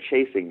is they're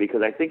chasing,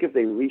 because I think if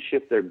they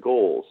reshift their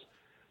goals,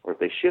 or if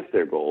they shift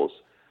their goals,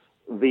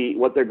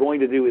 what they're going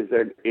to do is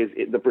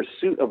the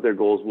pursuit of their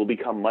goals will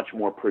become much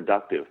more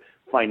productive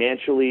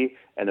financially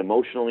and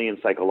emotionally and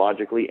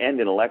psychologically and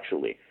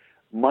intellectually.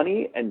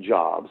 Money and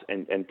jobs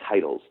and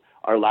titles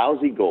are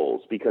lousy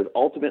goals because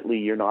ultimately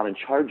you're not in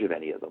charge of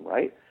any of them,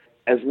 right?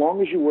 As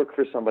long as you work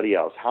for somebody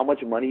else, how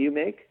much money you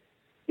make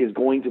is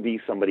going to be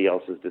somebody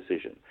else's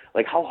decision.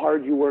 Like how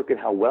hard you work and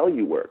how well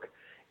you work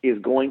is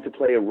going to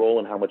play a role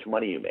in how much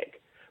money you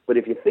make. But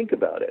if you think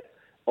about it,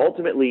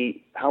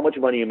 ultimately how much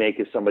money you make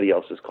is somebody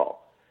else's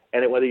call.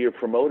 And whether you're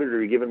promoted or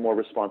you're given more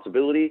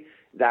responsibility,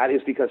 that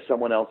is because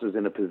someone else is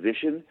in a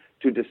position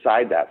to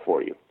decide that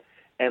for you.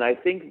 And I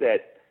think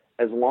that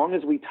as long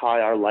as we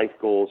tie our life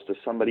goals to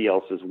somebody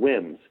else's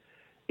whims,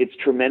 it's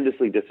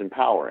tremendously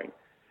disempowering.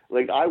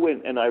 Like I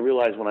went and I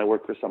realized when I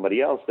worked for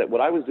somebody else that what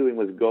I was doing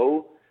was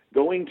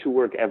going to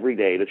work every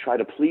day to try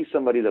to please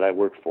somebody that I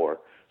worked for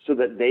so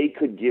that they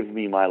could give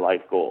me my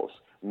life goals,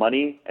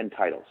 money and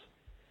titles.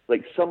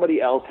 Like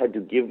somebody else had to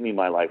give me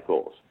my life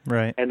goals.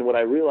 Right. And what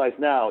I realize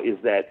now is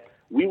that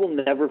we will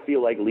never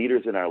feel like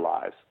leaders in our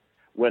lives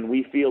when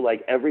we feel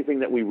like everything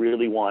that we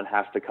really want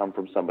has to come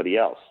from somebody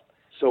else.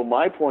 So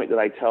my point that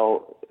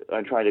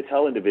I'm trying to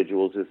tell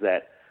individuals is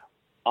that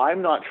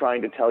I'm not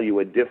trying to tell you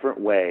a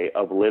different way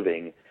of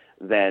living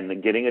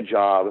than getting a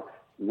job,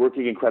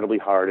 working incredibly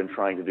hard, and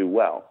trying to do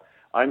well.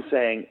 I'm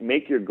saying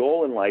make your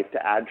goal in life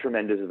to add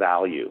tremendous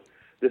value.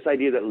 This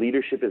idea that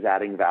leadership is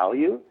adding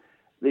value,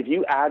 if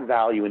you add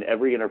value in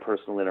every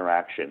interpersonal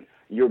interaction,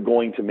 you're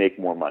going to make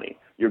more money.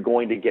 You're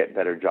going to get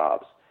better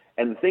jobs.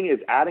 And the thing is,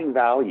 adding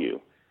value,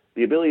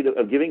 the ability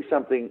of giving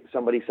somebody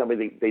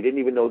they didn't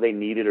even know they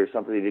needed or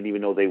something they didn't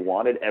even know they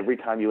wanted every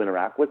time you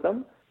interact with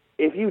them,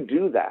 if you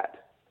do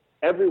that,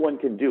 everyone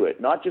can do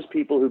it. Not just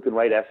people who can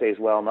write essays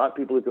well, not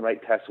people who can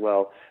write tests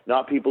well,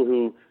 not people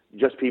who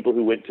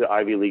went to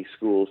Ivy League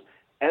schools.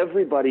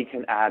 Everybody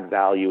can add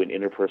value in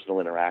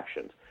interpersonal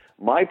interactions.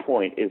 My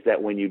point is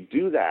that when you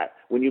do that,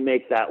 when you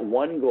make that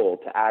one goal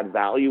to add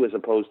value as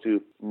opposed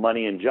to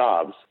money and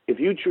jobs, if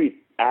you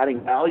treat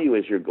adding value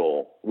as your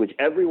goal, which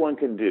everyone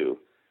can do,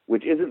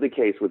 which isn't the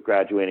case with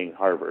graduating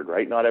Harvard,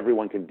 right? Not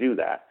everyone can do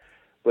that,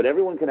 but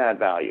everyone can add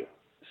value.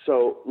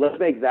 So let's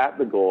make that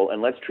the goal,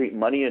 and let's treat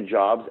money and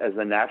jobs as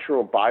the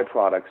natural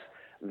byproducts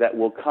that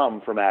will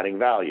come from adding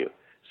value.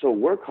 So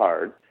work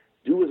hard,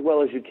 do as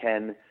well as you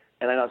can,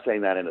 and I'm not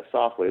saying that in a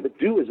soft way, but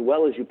do as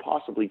well as you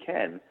possibly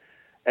can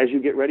as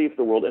you get ready for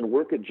the world and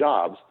work at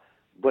jobs,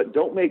 but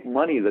don't make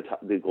money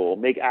the goal,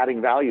 make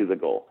adding value the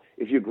goal.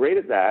 If you're great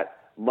at that,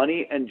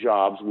 money and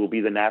jobs will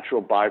be the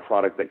natural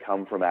byproduct that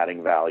come from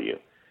adding value.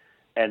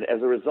 And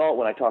as a result,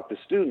 when I talk to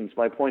students,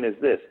 my point is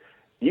this: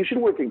 you should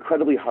work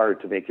incredibly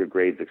hard to make your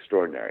grades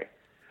extraordinary.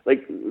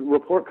 Like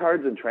report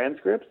cards and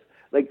transcripts,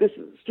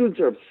 students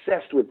are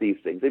obsessed with these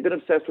things. They've been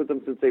obsessed with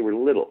them since they were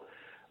little.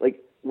 Like,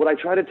 what I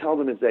try to tell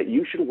them is that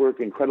you should work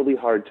incredibly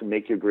hard to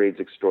make your grades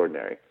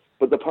extraordinary.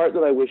 But the part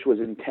that I wish was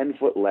in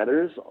 10-foot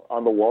letters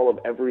on the wall of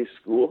every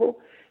school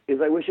is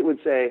I wish it would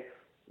say,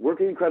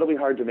 work incredibly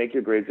hard to make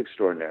your grades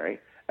extraordinary,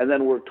 and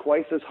then work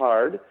twice as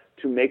hard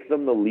to make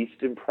them the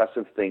least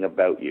impressive thing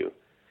about you.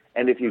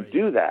 And if you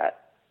do that,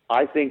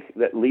 I think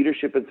that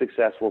leadership and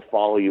success will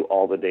follow you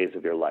all the days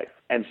of your life.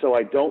 And so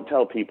I don't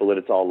tell people that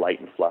it's all light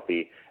and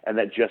fluffy and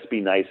that just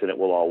be nice and it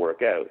will all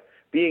work out.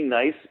 Being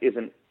nice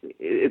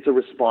it's a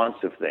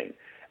responsive thing.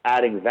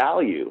 Adding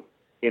value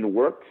in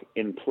work,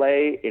 in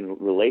play, in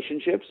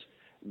relationships,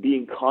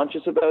 being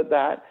conscious about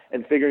that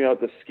and figuring out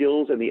the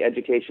skills and the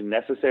education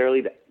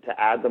necessarily to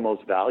add the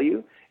most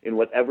value in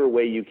whatever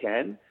way you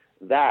can,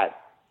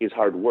 that is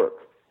hard work.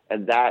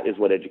 And that is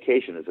what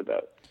education is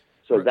about.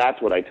 So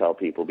that's what I tell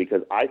people,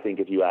 because I think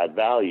if you add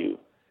value,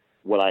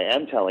 what I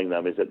am telling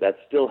them is that that's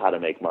still how to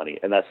make money,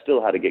 and that's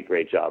still how to get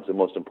great jobs. And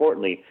most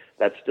importantly,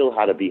 that's still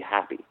how to be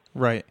happy.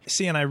 Right.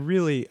 See, and I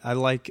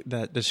like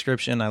that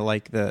description. I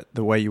like the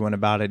way you went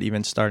about it,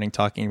 even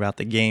talking about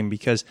the game,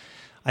 because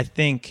I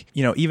think,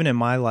 even in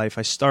my life,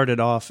 I started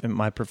off in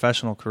my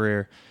professional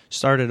career,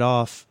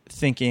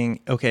 thinking,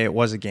 okay, it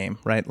was a game,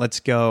 right?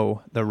 Let's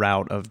go the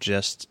route of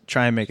just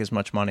try and make as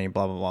much money,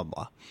 blah, blah, blah,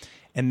 blah.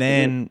 And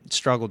then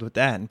struggled with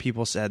that. And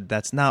people said,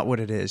 that's not what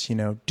it is.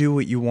 Do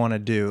what you want to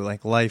do.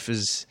 Like, life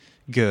is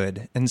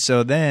good. And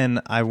so then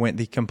I went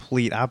the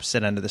complete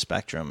opposite end of the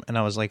spectrum. And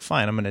I was like,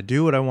 fine, I'm going to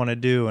do what I want to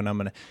do. And I'm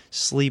going to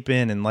sleep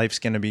in and life's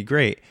going to be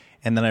great.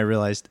 And then I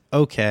realized,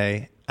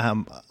 okay,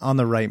 I'm on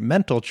the right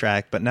mental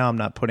track, but now I'm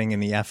not putting in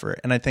the effort.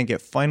 And I think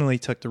it finally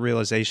took the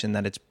realization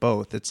that it's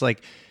both. It's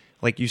like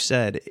you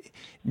said,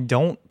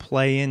 don't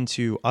play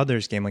into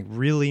others' game. Like,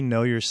 really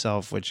know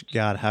yourself, which,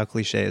 God, how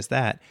cliche is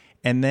that?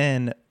 And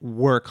then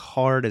work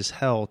hard as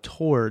hell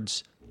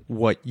towards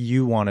what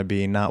you want to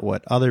be, not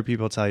what other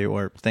people tell you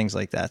or things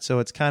like that. So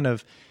it's kind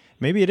of,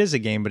 maybe it is a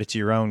game, but it's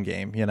your own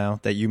game,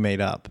 that you made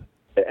up.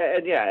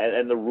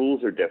 And the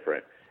rules are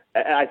different.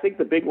 And I think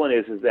the big one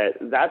is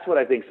that's what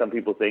I think some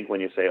people think when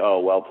you say, oh,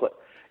 well,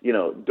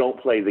 don't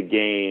play the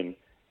game.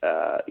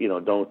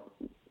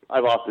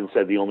 I've often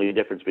said the only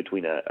difference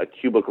between a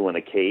cubicle and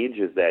a cage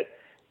is that,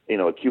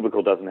 a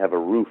cubicle doesn't have a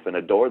roof and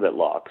a door that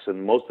locks.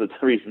 And most of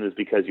the reason is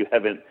because you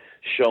haven't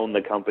shown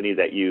the company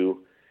that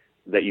you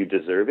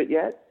deserve it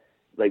yet.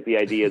 Like the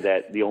idea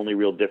that the only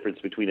real difference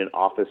between an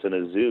office and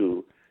a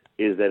zoo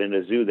is that in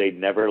a zoo, they'd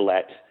never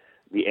let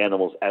the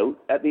animals out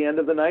at the end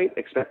of the night,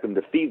 expect them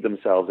to feed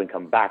themselves and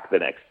come back the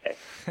next day.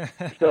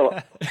 So,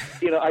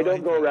 I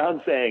don't go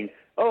around saying,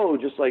 oh,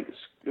 just like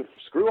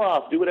screw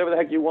off, do whatever the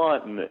heck you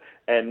want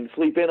and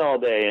sleep in all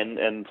day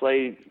and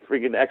play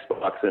freaking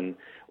Xbox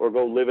or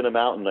go live in a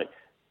mountain. Like,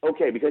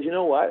 okay, because you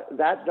know what?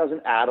 That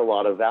doesn't add a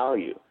lot of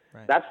value.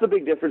 Right. That's the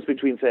big difference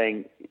between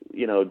saying,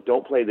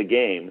 don't play the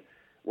game.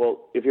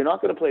 Well, if you're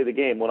not going to play the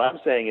game, what I'm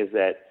saying is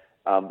that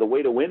the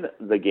way to win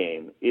the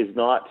game is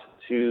not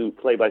to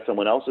play by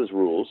someone else's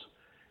rules,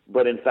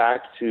 but in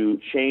fact to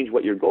change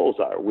what your goals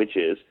are, which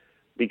is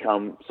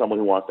become someone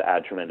who wants to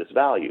add tremendous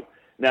value.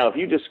 Now, if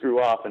you just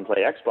screw off and play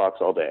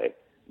Xbox all day,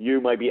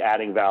 you might be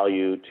adding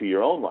value to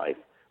your own life,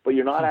 but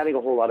you're not adding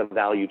a whole lot of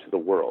value to the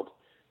world.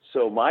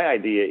 So my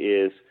idea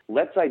is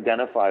let's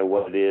identify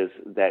what it is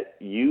that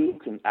you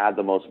can add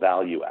the most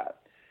value at.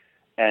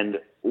 And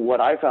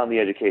what I found the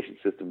education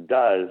system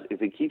does is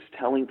it keeps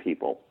telling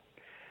people,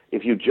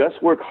 if you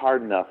just work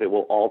hard enough, it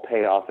will all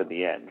pay off in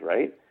the end,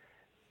 right?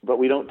 But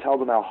we don't tell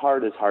them how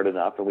hard is hard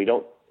enough, and we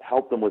don't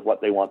help them with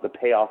what they want the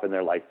payoff in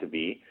their life to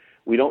be.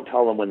 We don't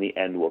tell them when the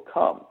end will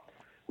come.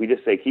 We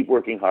just say, keep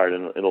working hard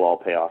and it'll all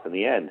pay off in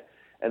the end.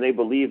 And they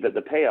believe that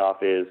the payoff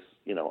is,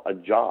 a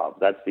job.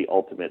 That's the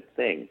ultimate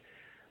thing.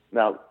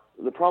 Now,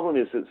 the problem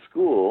is that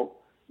school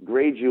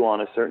grades you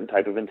on a certain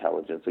type of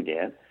intelligence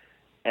again,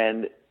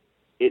 and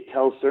it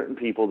tells certain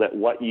people that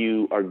what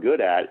you are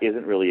good at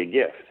isn't really a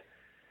gift.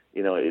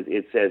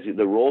 It says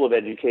the role of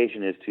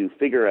education is to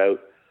figure out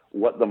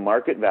what the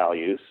market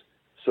values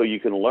so you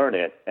can learn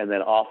it and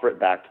then offer it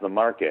back to the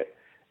market.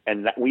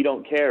 And that we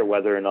don't care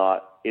whether or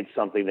not it's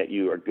something that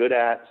you are good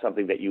at,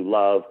 something that you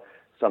love,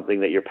 something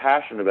that you're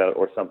passionate about,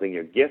 or something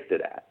you're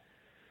gifted at.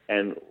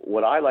 And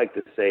what I like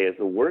to say is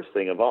the worst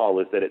thing of all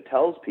is that it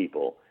tells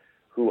people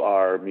who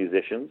are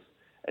musicians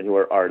and who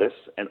are artists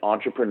and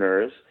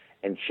entrepreneurs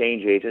and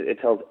change agents,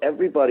 it tells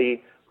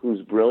everybody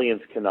whose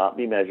brilliance cannot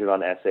be measured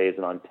on essays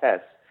and on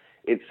tests,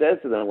 it says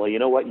to them, well, you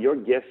know what, your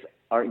gifts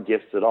aren't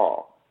gifts at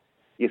all.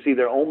 You see,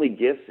 they're only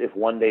gifts if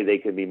one day they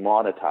can be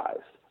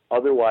monetized.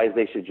 Otherwise,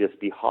 they should just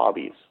be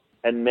hobbies.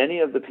 And many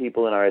of the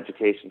people in our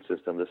education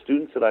system, the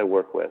students that I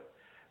work with,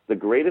 the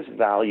greatest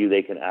value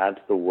they can add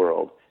to the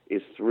world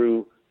is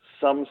through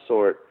some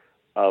sort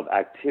of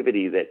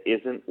activity that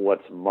isn't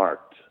what's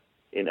marked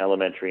in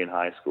elementary and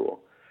high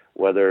school,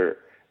 whether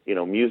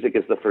Music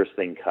is the first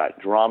thing cut.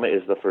 Drama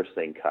is the first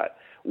thing cut.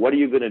 What are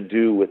you going to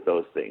do with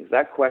those things?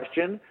 That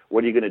question,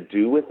 what are you going to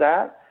do with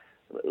that?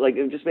 Like,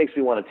 it just makes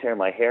me want to tear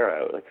my hair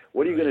out. Like,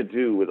 what are you going to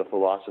do with a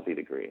philosophy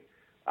degree?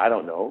 I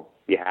don't know.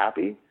 Be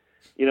happy?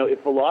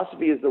 If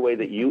philosophy is the way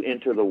that you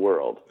enter the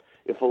world,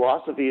 if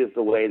philosophy is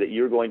the way that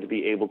you're going to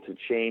be able to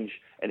change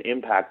and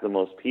impact the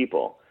most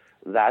people,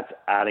 that's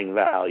adding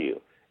value.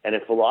 And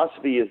if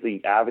philosophy is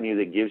the avenue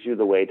that gives you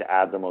the way to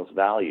add the most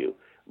value,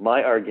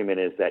 my argument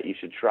is that you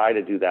should try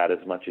to do that as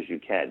much as you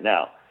can.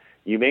 Now,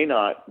 you may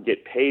not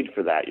get paid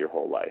for that your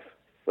whole life,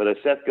 but as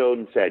Seth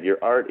Godin said, your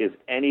art is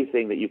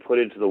anything that you put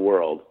into the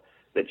world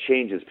that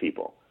changes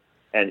people.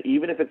 And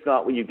even if it's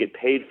not what you get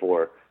paid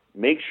for,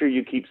 make sure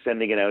you keep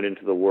sending it out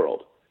into the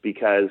world,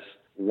 because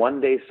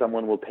one day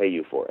someone will pay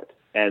you for it.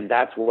 And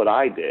that's what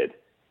I did.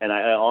 And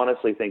I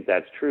honestly think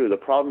that's true. The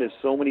problem is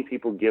so many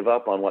people give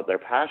up on what they're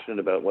passionate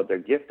about, what they're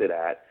gifted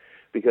at,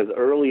 because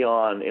early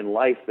on in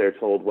life they're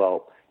told,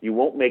 well, you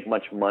won't make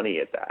much money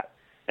at that.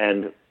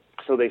 And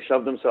so they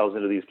shove themselves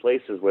into these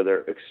places where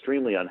they're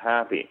extremely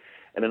unhappy.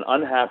 And an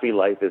unhappy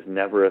life is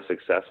never a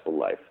successful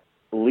life.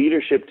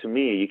 Leadership, to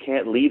me, you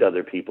can't lead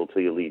other people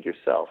till you lead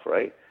yourself,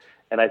 right?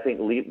 And I think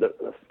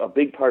a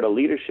big part of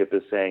leadership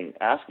is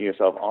asking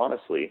yourself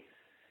honestly,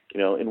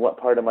 in what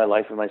part of my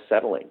life am I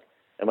settling?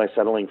 Am I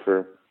settling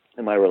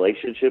in my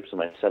relationships?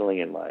 Am I settling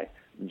in my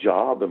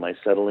job? Am I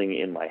settling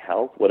in my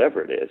health?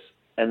 Whatever it is.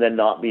 And then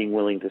not being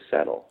willing to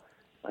settle.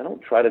 I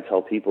don't try to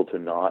tell people to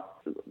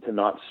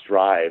not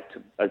strive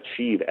to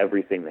achieve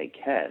everything they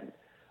can.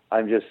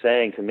 I'm just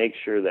saying to make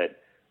sure that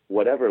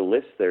whatever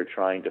list they're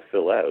trying to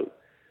fill out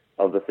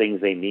of the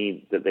things they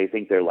need, that they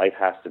think their life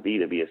has to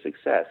be a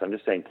success, I'm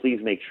just saying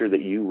please make sure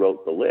that you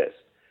wrote the list.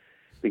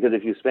 Because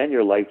if you spend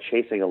your life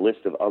chasing a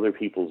list of other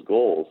people's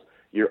goals,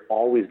 you're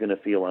always going to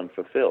feel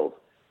unfulfilled.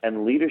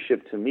 And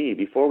leadership, to me,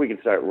 before we can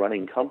start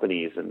running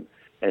companies and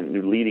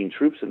leading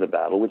troops into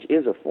battle, which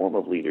is a form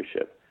of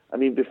leadership, I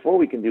mean, before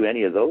we can do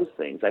any of those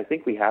things, I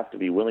think we have to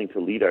be willing to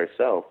lead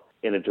ourselves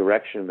in a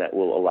direction that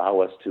will allow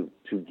us to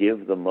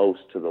give the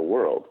most to the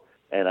world.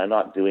 And I'm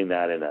not doing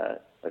that in a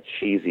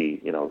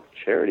cheesy,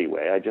 charity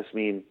way. I just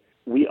mean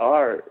we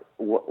are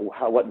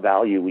what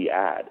value we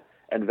add.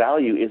 And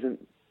value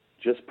isn't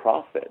just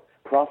profit.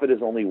 Profit is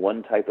only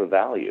one type of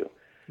value.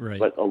 Right.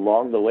 But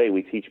along the way,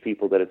 we teach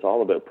people that it's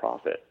all about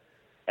profit.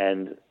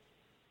 And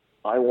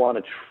I want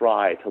to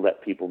try to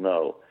let people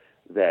know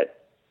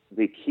that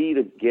the key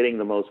to getting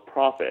the most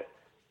profit,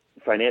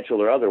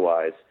 financial or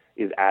otherwise,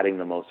 is adding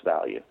the most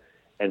value.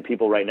 And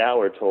people right now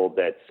are told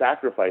that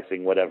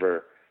sacrificing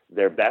whatever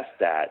they're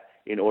best at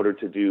in order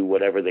to do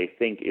whatever they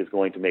think is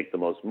going to make the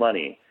most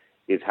money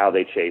is how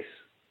they chase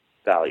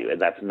value. And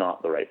that's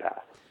not the right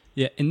path.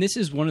 Yeah, and this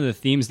is one of the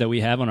themes that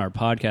we have on our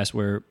podcast,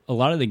 where a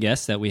lot of the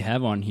guests that we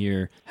have on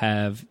here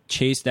have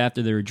chased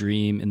after their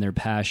dream and their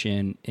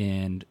passion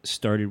and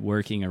started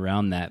working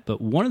around that. But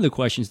one of the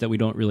questions that we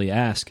don't really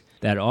ask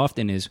that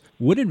often is,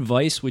 what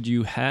advice would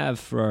you have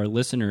for our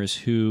listeners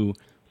who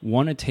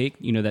want to take,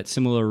 that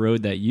similar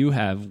road that you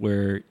have,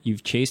 where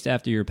you've chased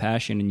after your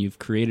passion and you've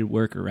created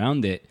work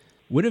around it?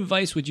 What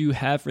advice would you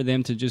have for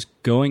them to just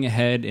going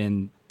ahead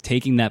and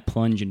taking that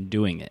plunge and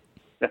doing it?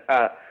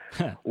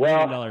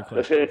 Well, $1 million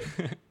question.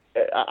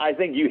 I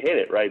think you hit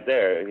it right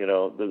there.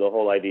 The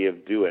whole idea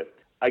of do it.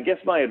 I guess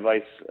my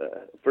advice,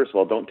 first of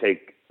all, don't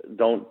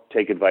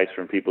take advice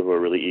from people who are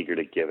really eager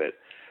to give it.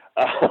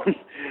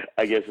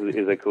 I guess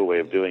is a cool way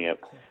of doing it.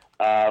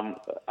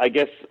 I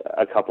guess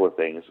a couple of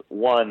things.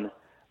 One,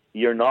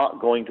 you're not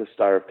going to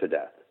starve to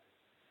death.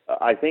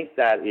 I think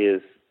that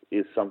is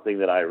something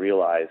that I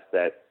realized,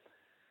 that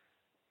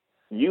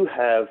you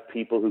have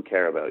people who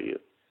care about you.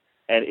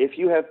 And if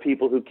you have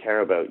people who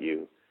care about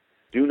you,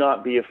 do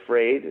not be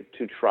afraid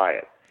to try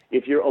it.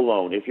 If you're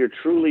alone, if you're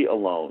truly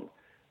alone,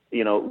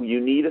 you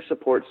need a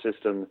support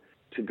system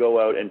to go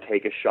out and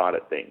take a shot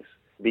at things.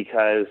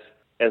 Because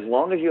as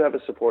long as you have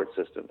a support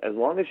system, as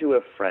long as you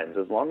have friends,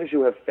 as long as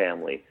you have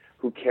family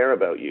who care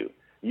about you,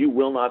 you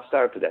will not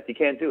starve to death. You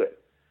can't do it.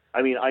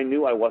 I mean, I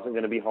knew I wasn't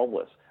going to be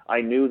homeless.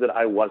 I knew that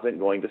I wasn't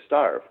going to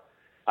starve.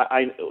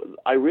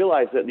 I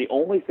realized that the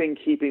only thing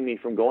keeping me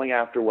from going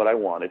after what I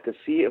wanted, to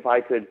see if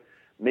I could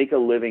make a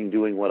living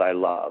doing what I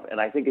love. And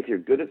I think if you're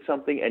good at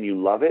something and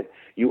you love it,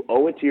 you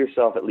owe it to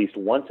yourself at least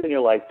once in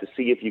your life to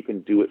see if you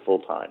can do it full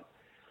time.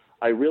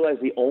 I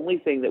realized the only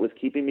thing that was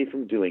keeping me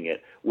from doing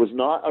it was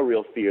not a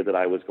real fear that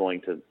I was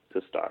going to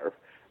starve.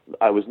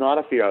 I was not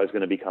a fear I was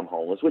going to become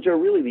homeless, which are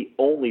really the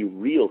only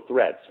real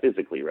threats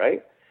physically,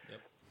 right? Yep.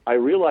 I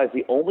realized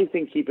the only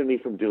thing keeping me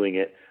from doing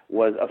it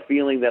was a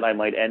feeling that I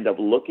might end up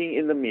looking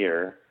in the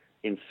mirror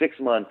in 6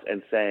 months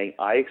and saying,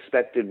 I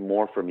expected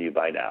more from you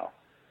by now.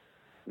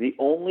 The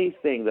only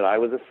thing that I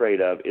was afraid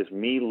of is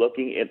me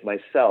looking at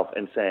myself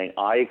and saying,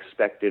 I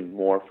expected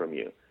more from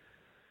you.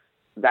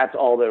 That's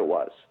all there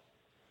was.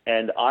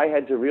 And I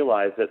had to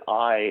realize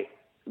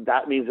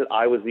that means that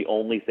I was the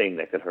only thing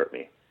that could hurt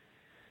me.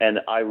 And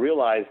I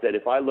realized that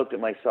if I looked at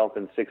myself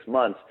in 6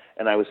 months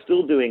and I was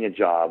still doing a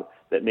job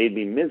that made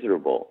me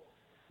miserable,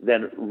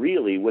 then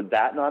really, would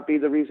that not be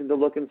the reason to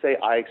look and say,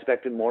 I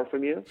expected more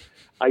from you?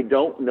 I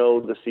don't know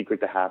the secret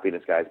to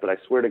happiness, guys, but I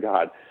swear to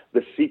God,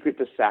 the secret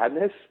to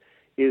sadness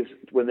is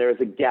when there is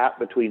a gap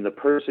between the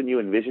person you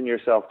envision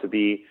yourself to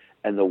be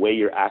and the way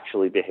you're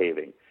actually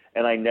behaving.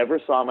 And I never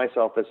saw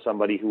myself as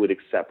somebody who would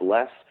accept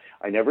less.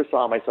 I never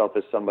saw myself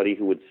as somebody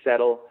who would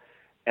settle.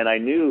 And I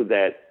knew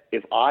that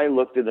if I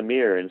looked in the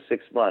mirror in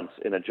 6 months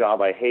in a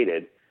job I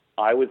hated,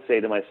 I would say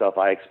to myself,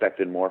 I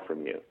expected more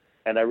from you.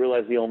 And I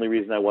realized the only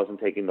reason I wasn't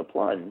taking the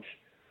plunge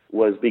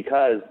was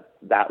because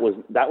that was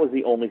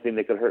the only thing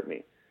that could hurt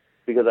me.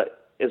 Because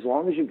as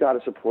long as you've got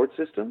a support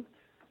system,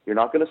 you're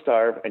not going to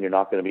starve and you're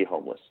not going to be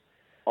homeless.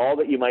 All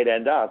that you might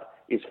end up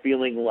is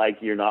feeling like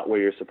you're not where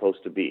you're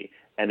supposed to be.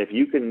 And if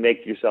you can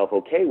make yourself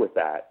okay with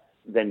that,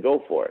 then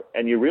go for it.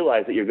 And you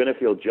realize that you're going to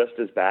feel just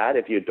as bad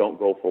if you don't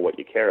go for what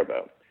you care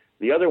about.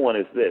 The other one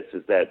is this,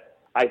 is that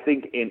I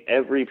think in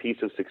every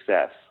piece of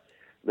success,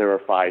 there are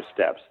 5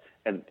 steps.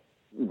 And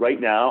right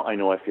now, I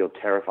know I feel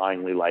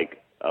terrifyingly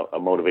like a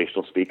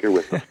motivational speaker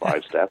with the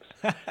 5 steps.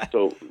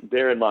 So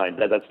bear in mind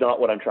that that's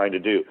not what I'm trying to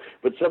do.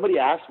 But somebody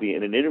asked me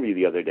in an interview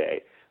the other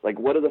day, like,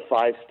 what are the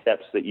 5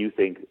 steps that you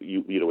think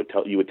you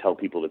would tell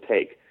people to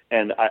take?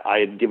 And I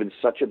had given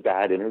such a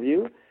bad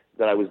interview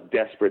that I was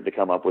desperate to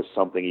come up with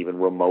something even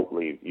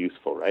remotely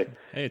useful, right?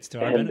 Hey, it's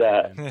to our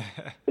benefit.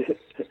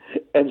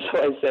 And so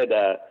I said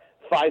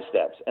 5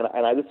 steps, and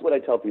this is what I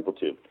tell people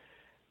too.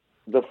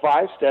 The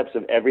 5 steps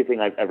of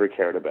everything I've ever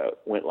cared about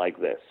went like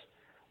this.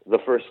 The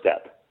first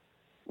step,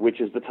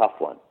 which is the tough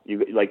one,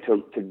 you like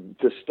to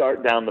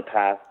start down the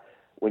path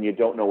when you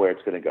don't know where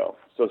it's going to go.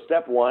 So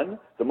step 1,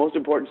 the most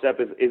important step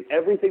is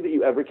everything that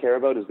you ever care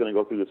about is going to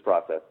go through this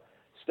process.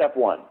 Step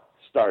 1,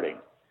 starting.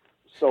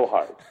 So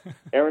hard.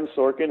 Aaron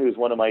Sorkin, who's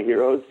one of my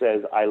heroes,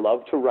 says, I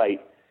love to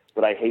write,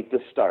 but I hate to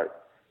start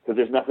because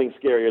there's nothing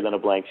scarier than a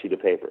blank sheet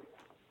of paper.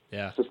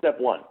 Yeah. So step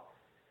 1.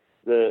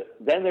 Then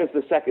there's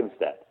the second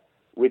step,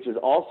 which is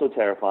also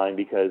terrifying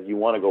because you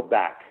want to go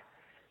back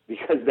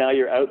because now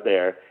you're out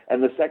there.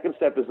 And the second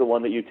step is the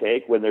one that you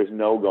take when there's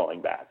no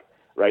going back,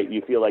 right?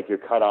 You feel like you're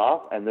cut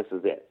off and this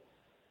is it.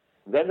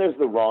 Then there's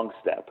the wrong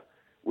step,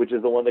 which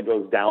is the one that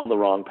goes down the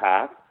wrong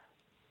path.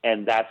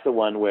 And that's the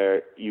one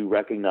where you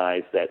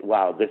recognize that,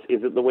 wow, this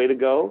isn't the way to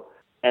go.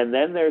 And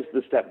then there's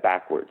the step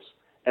backwards.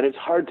 And it's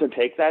hard to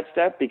take that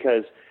step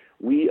because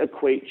we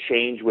equate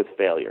change with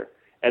failure.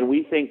 And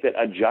we think that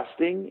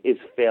adjusting is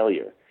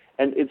failure.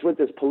 And it's with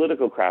this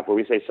political crap where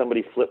we say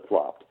somebody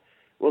flip-flopped.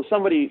 Well,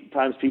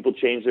 sometimes people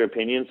change their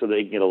opinion so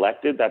they can get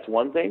elected. That's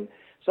one thing.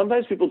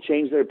 Sometimes people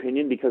change their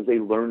opinion because they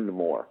learned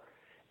more.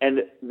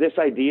 And this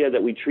idea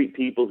that we treat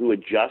people who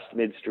adjust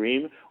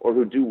midstream or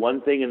who do one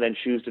thing and then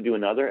choose to do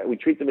another, we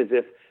treat them as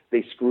if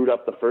they screwed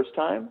up the first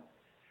time.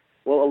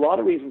 Well, a lot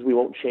of reasons we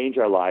won't change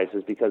our lives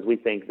is because we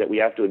think that we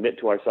have to admit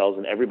to ourselves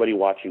and everybody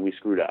watching we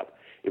screwed up.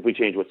 If we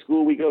change what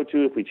school we go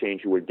to, if we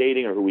change who we're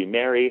dating or who we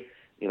marry,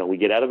 we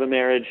get out of a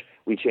marriage,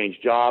 we change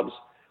jobs,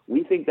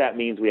 we think that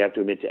means we have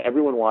to admit to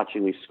everyone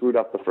watching we screwed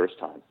up the first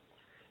time.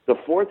 The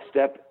fourth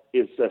step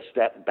is a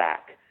step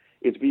back.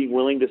 It's being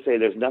willing to say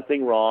there's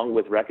nothing wrong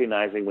with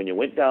recognizing when you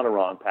went down a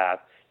wrong path,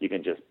 you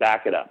can just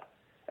back it up.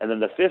 And then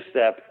the fifth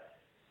step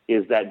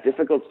is that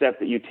difficult step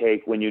that you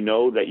take when you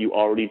know that you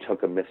already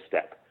took a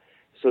misstep,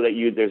 so that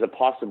there's a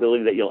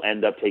possibility that you'll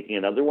end up taking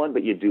another one,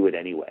 but you do it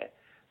anyway.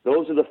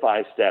 Those are the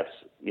 5 steps,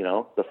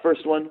 the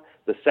first one,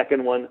 the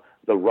second one,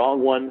 the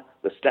wrong one,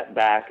 the step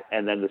back,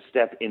 and then the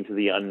step into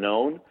the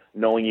unknown,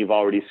 knowing you've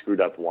already screwed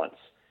up once.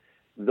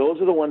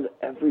 Those are the ones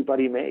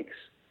everybody makes.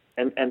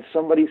 And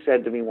somebody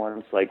said to me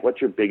once, like,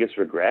 what's your biggest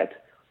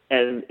regret?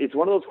 And it's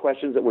one of those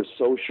questions that we're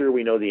so sure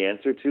we know the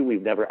answer to,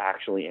 we've never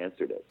actually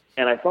answered it.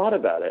 And I thought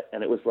about it,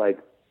 and it was like,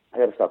 I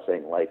got to stop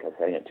saying like. I'm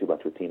saying it too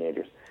much with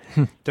teenagers.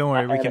 Don't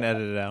worry, we can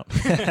edit it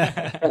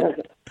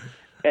out.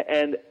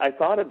 And I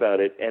thought about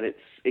it, and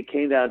it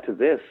came down to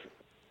this.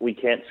 We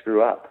can't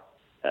screw up.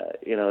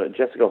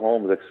 Jessica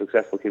Holmes, a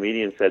successful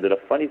comedian, said that a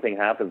funny thing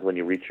happens when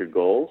you reach your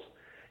goals.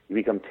 You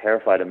become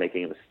terrified of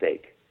making a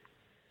mistake.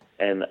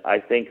 And I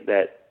think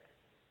that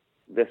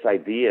this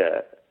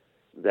idea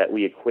that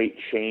we equate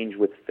change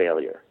with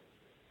failure,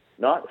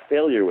 not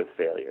failure with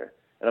failure.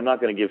 And I'm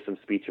not going to give some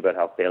speech about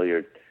how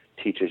failure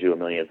teaches you a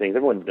million things.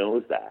 Everyone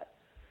knows that.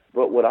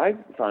 But what I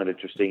found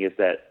interesting is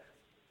that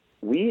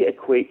we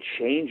equate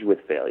change with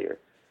failure.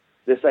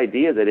 This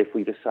idea that if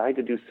we decide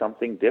to do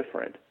something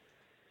different,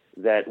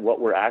 that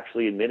what we're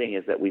actually admitting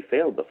is that we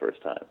failed the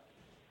first time.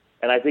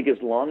 And I think as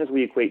long as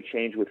we equate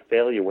change with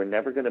failure, we're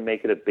never going to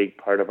make it a big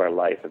part of our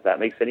life, if that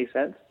makes any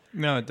sense.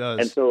 No, it does.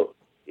 And so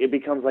it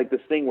becomes like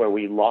this thing where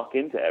we lock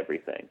into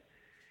everything.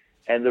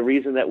 And the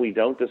reason that we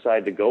don't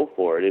decide to go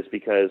for it is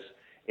because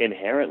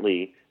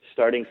inherently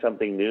starting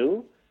something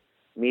new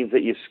means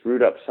that you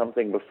screwed up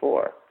something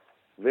before.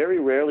 Very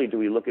rarely do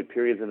we look at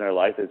periods in our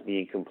life as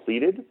being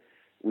completed.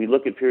 We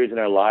look at periods in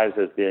our lives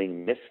as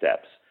being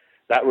missteps.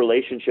 That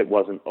relationship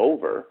wasn't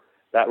over.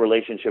 That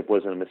relationship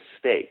was a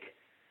mistake.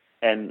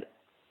 And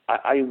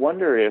I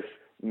wonder if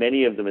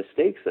many of the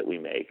mistakes that we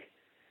make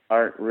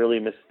aren't really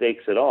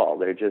mistakes at all.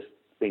 They're just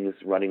things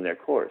running their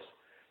course.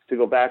 to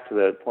go back to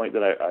the point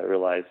that I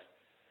realized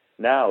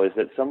now is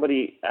that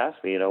somebody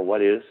asked me,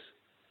 what is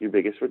your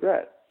biggest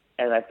regret?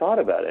 And I thought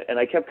about it, and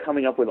I kept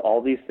coming up with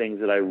all these things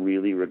that I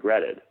really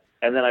regretted.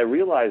 And then I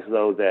realized,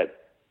 though, that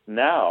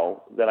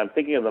now that I'm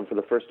thinking of them for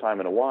the first time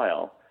in a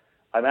while,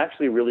 I'm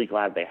actually really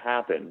glad they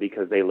happened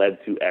because they led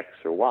to X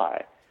or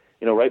Y.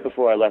 Right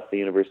before I left the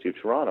University of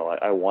Toronto,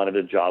 I wanted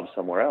a job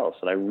somewhere else,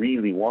 and I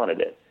really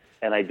wanted it,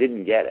 and I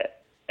didn't get it.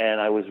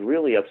 And I was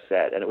really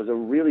upset, and it was a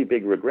really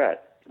big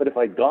regret. But if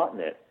I'd gotten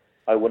it,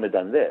 I wouldn't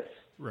have done this.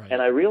 Right.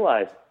 And I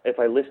realized if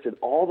I listed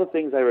all the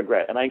things I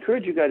regret, and I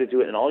encourage you guys to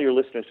do it and all your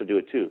listeners to do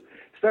it too,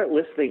 start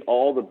listing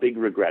all the big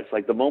regrets,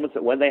 like the moments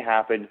that when they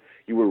happened,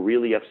 you were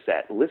really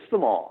upset. List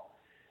them all.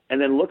 And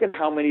then look at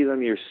how many of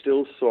them you're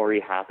still sorry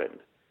happened.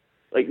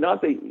 Like,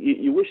 not that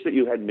you wish that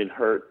you hadn't been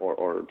hurt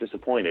or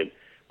disappointed,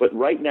 but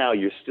right now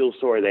you're still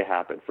sorry they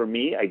happened. For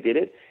me, I did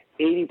it.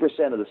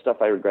 80% of the stuff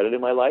I regretted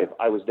in my life,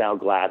 I was now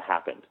glad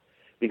happened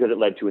because it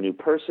led to a new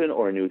person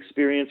or a new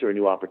experience or a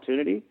new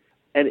opportunity.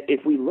 And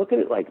if we look at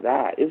it like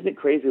that, isn't it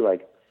crazy?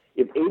 Like,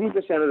 if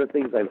 80% of the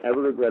things I've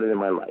ever regretted in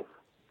my life,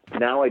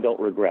 now I don't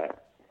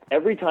regret.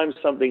 Every time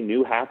something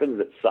new happens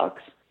that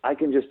sucks, I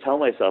can just tell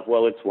myself,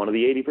 well, it's one of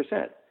the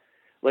 80%.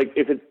 Like,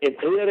 if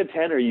 8 out of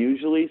 10 are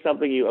usually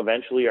something you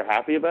eventually are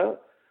happy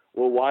about,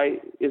 well, why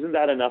isn't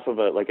that enough of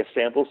a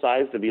sample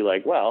size to be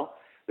like, well,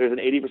 there's an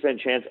 80%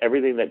 chance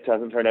everything that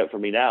doesn't turn out for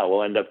me now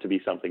will end up to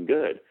be something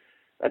good.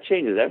 That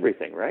changes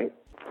everything, right?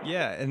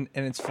 Yeah, and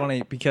it's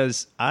funny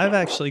because I've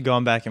actually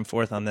gone back and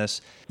forth on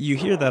this. You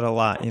hear that a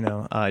lot,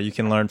 you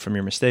can learn from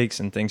your mistakes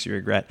and things you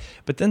regret.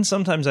 But then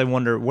sometimes I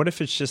wonder, what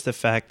if it's just the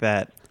fact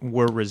that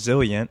we're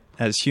resilient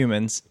as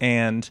humans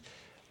and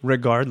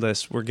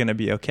regardless, we're going to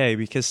be okay?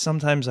 Because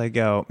sometimes I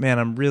go, man,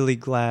 I'm really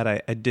glad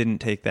I didn't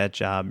take that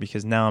job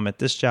because now I'm at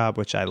this job,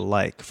 which I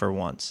like for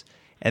once.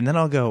 And then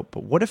I'll go,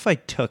 but what if I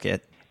took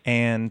it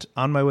and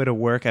on my way to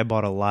work, I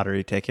bought a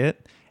lottery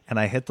ticket and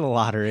I hit the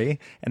lottery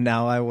and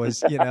now I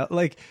was,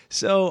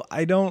 so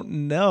I don't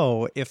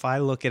know if I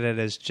look at it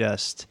as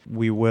just,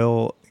 we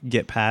will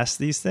get past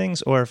these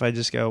things, or if I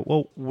just go,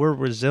 well, we're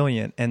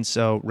resilient. And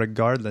so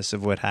regardless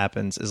of what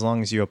happens, as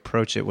long as you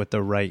approach it with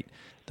the right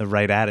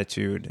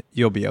attitude,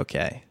 you'll be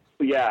okay.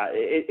 Yeah,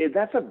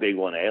 that's a big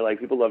one, eh?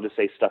 Like, people love to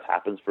say stuff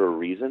happens for a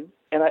reason.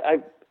 And I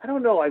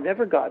don't know, I've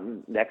never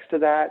gotten next to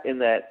that, in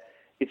that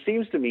it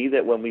seems to me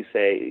that when we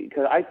say,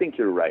 because I think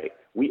you're right,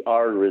 we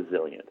are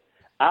resilient.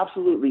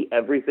 Absolutely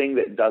everything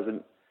that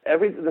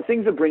the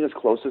things that bring us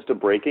closest to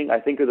breaking,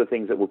 I think, are the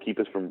things that will keep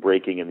us from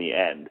breaking in the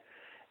end.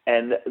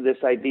 And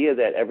this idea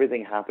that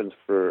everything happens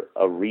for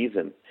a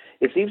reason,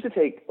 it seems to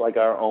take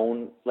our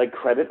own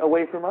credit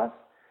away from us.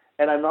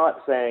 And I'm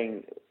not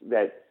saying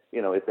that,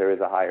 if there is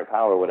a higher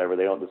power or whatever,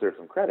 they don't deserve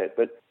some credit.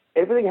 But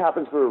everything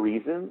happens for a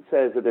reason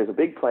says that there's a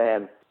big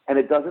plan, and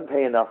it doesn't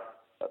pay enough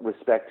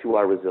respect to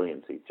our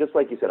resiliency. Just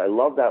like you said, I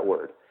love that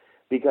word,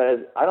 because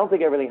I don't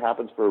think everything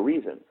happens for a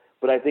reason.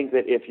 But I think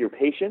that if you're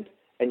patient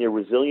and you're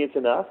resilient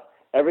enough,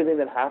 everything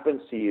that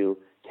happens to you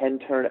can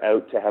turn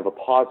out to have a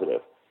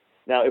positive.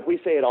 Now, if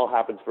we say it all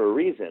happens for a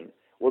reason,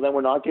 well, then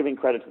we're not giving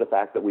credit to the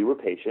fact that we were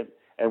patient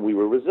and we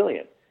were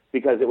resilient,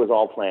 because it was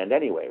all planned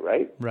anyway,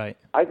 right? Right.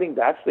 I think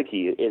that's the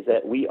key, is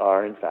that we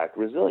are, in fact,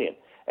 resilient.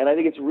 And I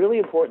think it's really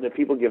important that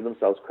people give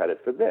themselves credit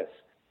for this.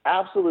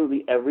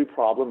 Absolutely every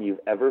problem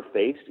you've ever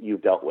faced,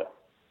 you've dealt with.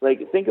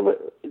 Think of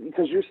it,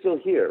 because you're still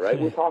here, right?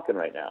 We're talking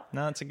right now.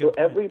 No, it's a good point.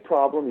 Every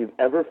problem you've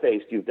ever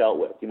faced, you've dealt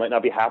with. You might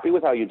not be happy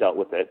with how you dealt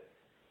with it,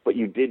 but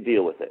you did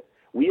deal with it.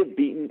 We have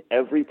beaten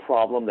every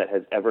problem that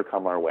has ever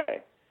come our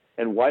way.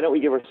 And why don't we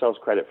give ourselves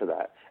credit for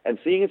that? And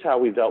seeing as how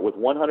we've dealt with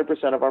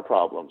 100% of our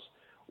problems,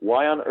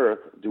 why on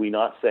earth do we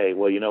not say,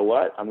 well, you know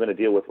what? I'm going to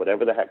deal with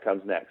whatever the heck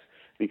comes next,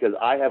 because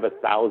I have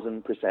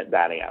 1,000%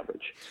 batting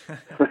average,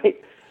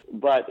 right?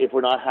 But if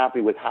we're not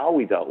happy with how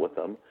we dealt with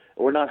them,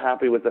 or we're not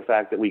happy with the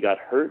fact that we got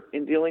hurt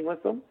in dealing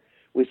with them,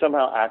 we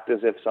somehow act as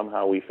if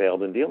somehow we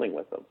failed in dealing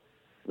with them.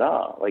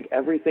 No,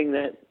 everything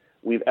that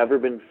we've ever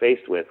been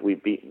faced with,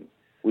 we've beaten.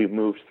 We've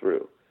moved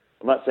through.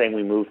 I'm not saying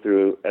we moved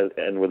through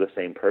and we're the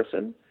same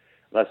person.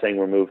 I'm not saying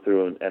we're moved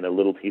through and a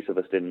little piece of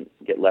us didn't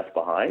get left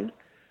behind.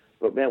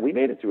 But, man, we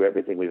made it through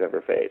everything we've ever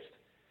faced.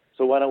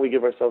 So why don't we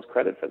give ourselves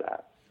credit for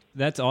that?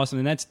 That's awesome,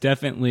 and that's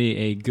definitely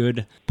a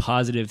good,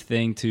 positive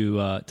thing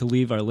to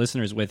leave our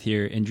listeners with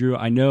here. And, Drew,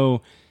 I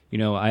know,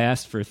 I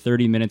asked for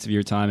 30 minutes of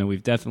your time, and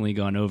we've definitely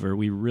gone over.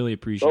 We really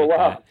appreciate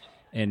that,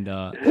 and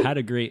had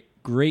a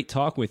great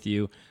talk with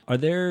you. Are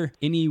there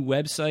any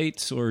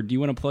websites, or do you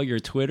want to plug your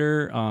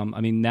Twitter?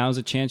 Now's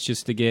a chance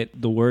just to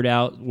get the word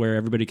out where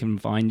everybody can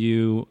find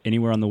you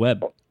anywhere on the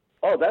web.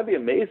 Oh, that'd be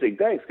amazing.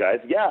 Thanks, guys.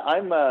 Yeah,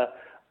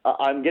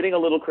 I'm getting a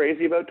little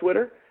crazy about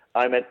Twitter.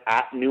 I'm at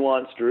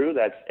 @NuanceDrew.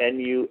 That's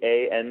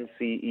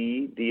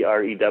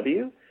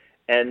NuanceDrew.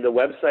 And the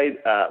website,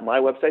 my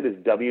website is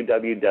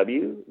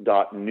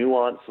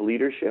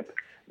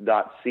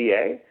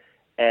www.nuanceleadership.ca.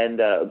 And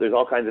there's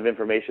all kinds of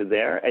information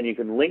there. And you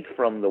can link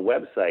from the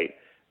website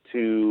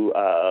to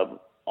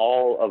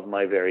all of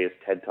my various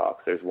TED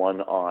Talks. There's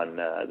one on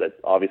that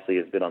obviously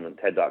has been on the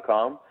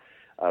TED.com.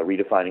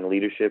 Redefining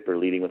Leadership or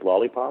Leading with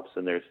Lollipops.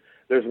 And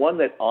there's one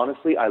that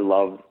honestly I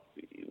love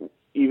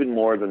even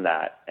more than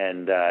that,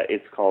 and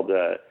it's called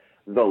The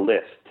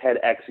List,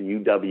 TEDx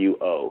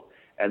UWO.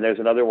 And there's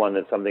another one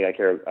that's something I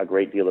care a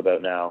great deal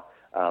about now,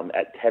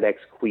 at TEDx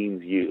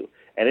Queens U.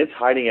 And it's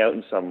hiding out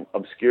in some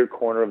obscure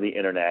corner of the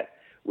internet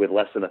with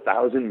less than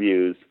 1,000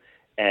 views.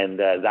 And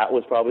that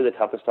was probably the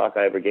toughest talk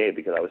I ever gave,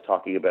 because I was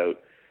talking about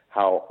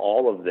how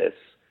all of this,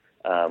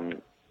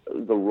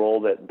 the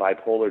role that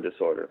bipolar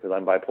disorder, because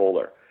I'm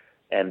bipolar,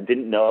 and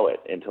didn't know it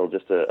until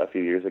just a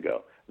few years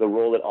ago, the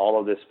role that all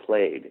of this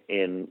played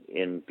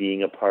in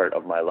being a part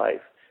of my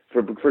life,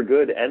 for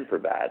good and for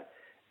bad.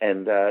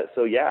 And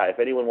so, yeah, if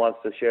anyone wants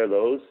to share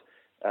those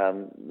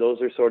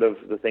are sort of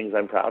the things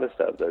I'm proudest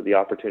of, the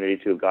opportunity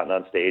to have gotten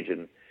on stage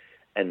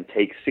and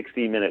take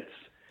 60 minutes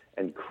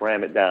and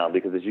cram it down,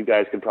 because as you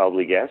guys can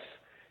probably guess,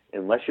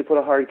 unless you put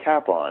a hard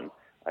cap on,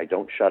 I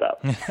don't shut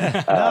up. No,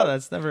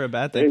 that's never a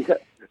bad thing.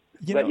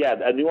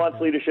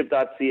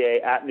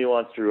 nuanceleadership.ca, at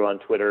NuanceDrew on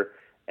Twitter.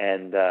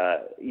 And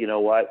you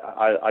know what?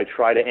 I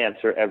try to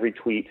answer every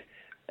tweet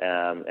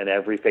and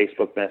every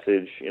Facebook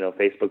message,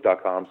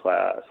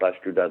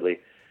 facebook.com/Drew Dudley,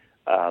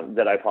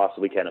 that I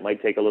possibly can. It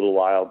might take a little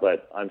while,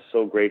 but I'm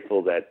so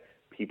grateful that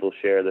people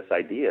share this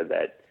idea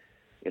that,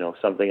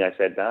 something I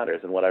said matters.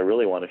 And what I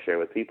really want to share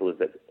with people is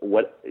that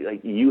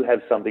you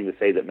have something to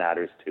say that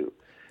matters too.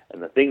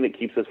 And the thing that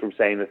keeps us from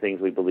saying the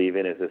things we believe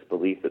in is this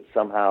belief that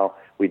somehow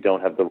we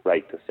don't have the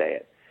right to say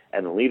it.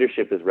 And the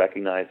leadership is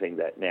recognizing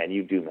that, man,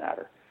 you do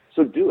matter.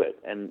 So do it.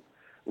 And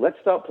let's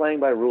stop playing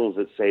by rules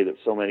that say that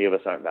so many of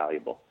us aren't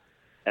valuable.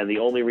 And the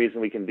only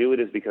reason we can do it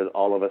is because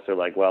all of us are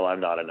like, well, I'm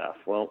not enough.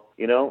 Well,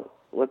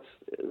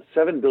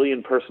 7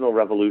 billion personal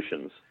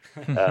revolutions.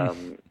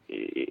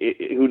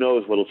 Who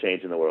knows what'll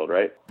change in the world,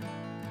 right?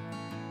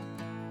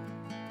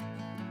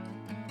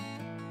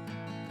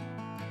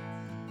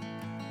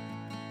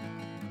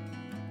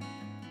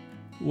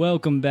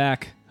 Welcome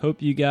back.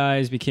 Hope you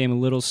guys became a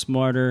little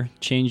smarter,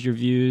 changed your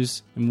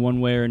views in one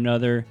way or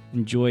another.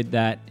 Enjoyed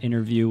that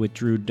interview with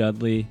Drew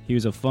Dudley. He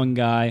was a fun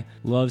guy,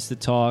 loves to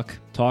talk,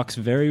 talks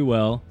very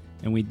well,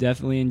 and we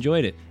definitely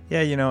enjoyed it.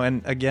 Yeah,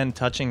 and again,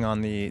 touching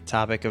on the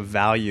topic of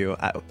value,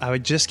 I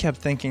just kept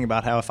thinking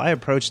about how if I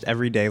approached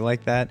every day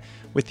like that,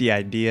 with the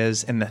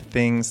ideas and the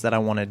things that I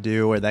want to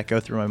do or that go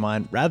through my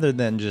mind, rather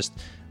than just,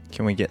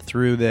 can we get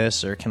through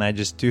this, or can I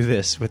just do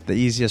this with the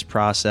easiest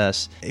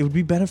process, it would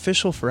be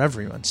beneficial for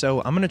everyone.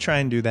 So I'm going to try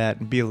and do that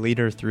and be a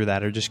leader through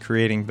that, or just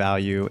creating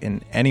value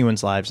in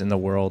anyone's lives in the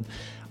world.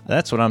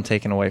 That's what I'm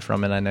taking away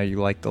from it. I know you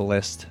like the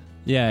list.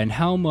 Yeah, and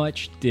how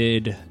much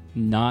did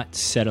not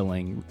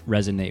settling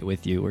resonate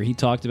with you, where he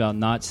talked about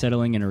not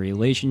settling in a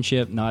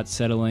relationship, not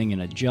settling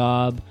in a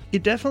job?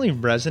 It definitely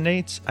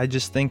resonates. I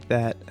just think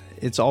that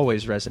it's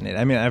always resonated.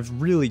 I mean,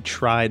 I've really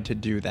tried to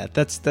do that.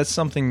 That's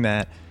something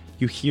that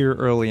you hear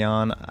early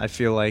on, I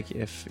feel like,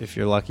 if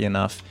you're lucky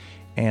enough.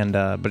 And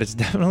but it's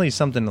definitely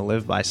something to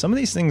live by. Some of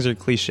these things are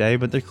cliche,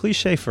 but they're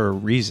cliche for a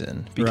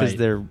reason, because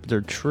right.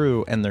 they're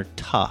true and they're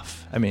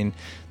tough. I mean,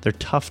 they're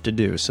tough to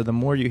do. So the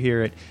more you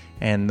hear it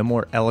and the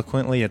more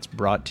eloquently it's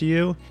brought to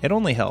you, it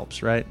only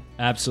helps, right?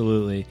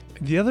 Absolutely.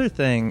 The other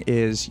thing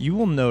is, you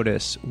will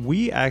notice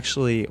we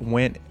actually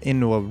went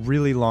into a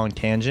really long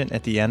tangent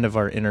at the end of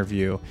our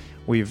interview.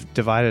 We've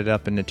divided it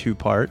up into 2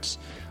 parts.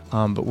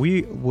 But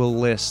we will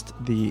list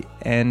the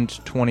end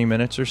 20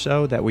 minutes or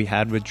so that we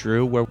had with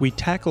Drew, where we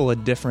tackle a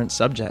different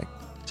subject.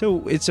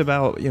 So it's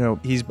about,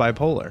 he's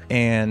bipolar,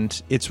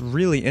 and it's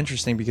really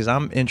interesting because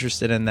I'm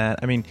interested in that.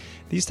 I mean,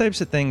 these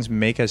types of things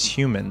make us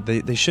human.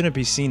 They shouldn't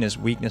be seen as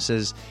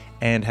weaknesses,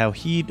 and how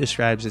he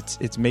describes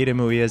it's made him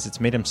who he is, it's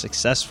made him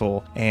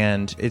successful,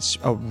 and it's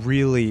a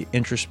really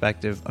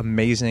introspective,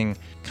 amazing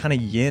kind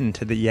of yin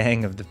to the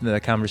yang of the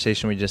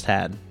conversation we just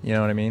had. You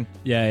know what I mean?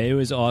 Yeah, it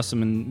was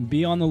awesome, and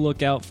be on the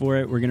lookout for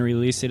it. We're going to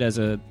release it as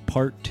a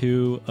part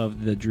 2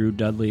 of the Drew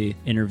Dudley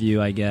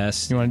interview, I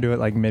guess. You want to do it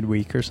like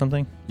midweek or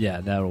something?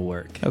 Yeah, that'll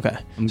work. Okay.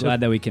 I'm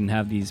glad that we can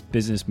have these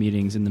business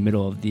meetings in the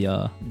middle of the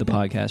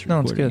podcast recording. No,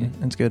 it's good.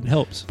 It's good. It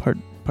helps.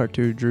 Part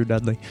 2, Drew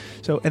Dudley.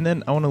 So, and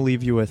then I want to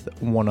leave you with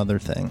one other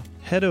thing.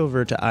 Head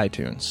over to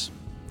iTunes,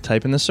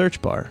 type in the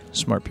search bar,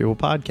 Smart People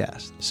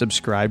Podcast,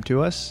 subscribe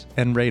to us,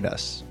 and rate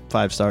us.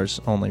 5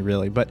 stars only,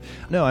 really. But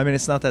no, I mean,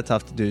 it's not that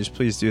tough to do. Just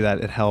please do that.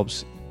 It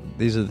helps.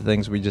 These are the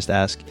things we just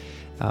ask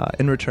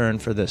in return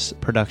for this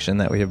production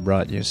that we have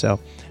brought you. So,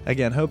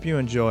 again, hope you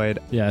enjoyed.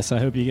 Yes, I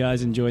hope you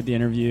guys enjoyed the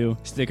interview.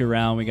 Stick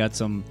around. We got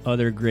some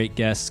other great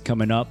guests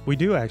coming up. We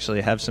do actually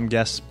have some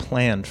guests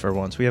planned for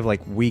once. We have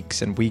like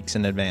weeks and weeks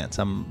in advance.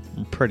 I'm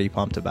pretty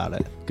pumped about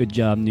it. Good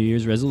job, New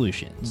Year's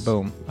resolutions.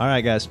 Boom. All right,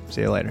 guys.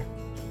 See you later.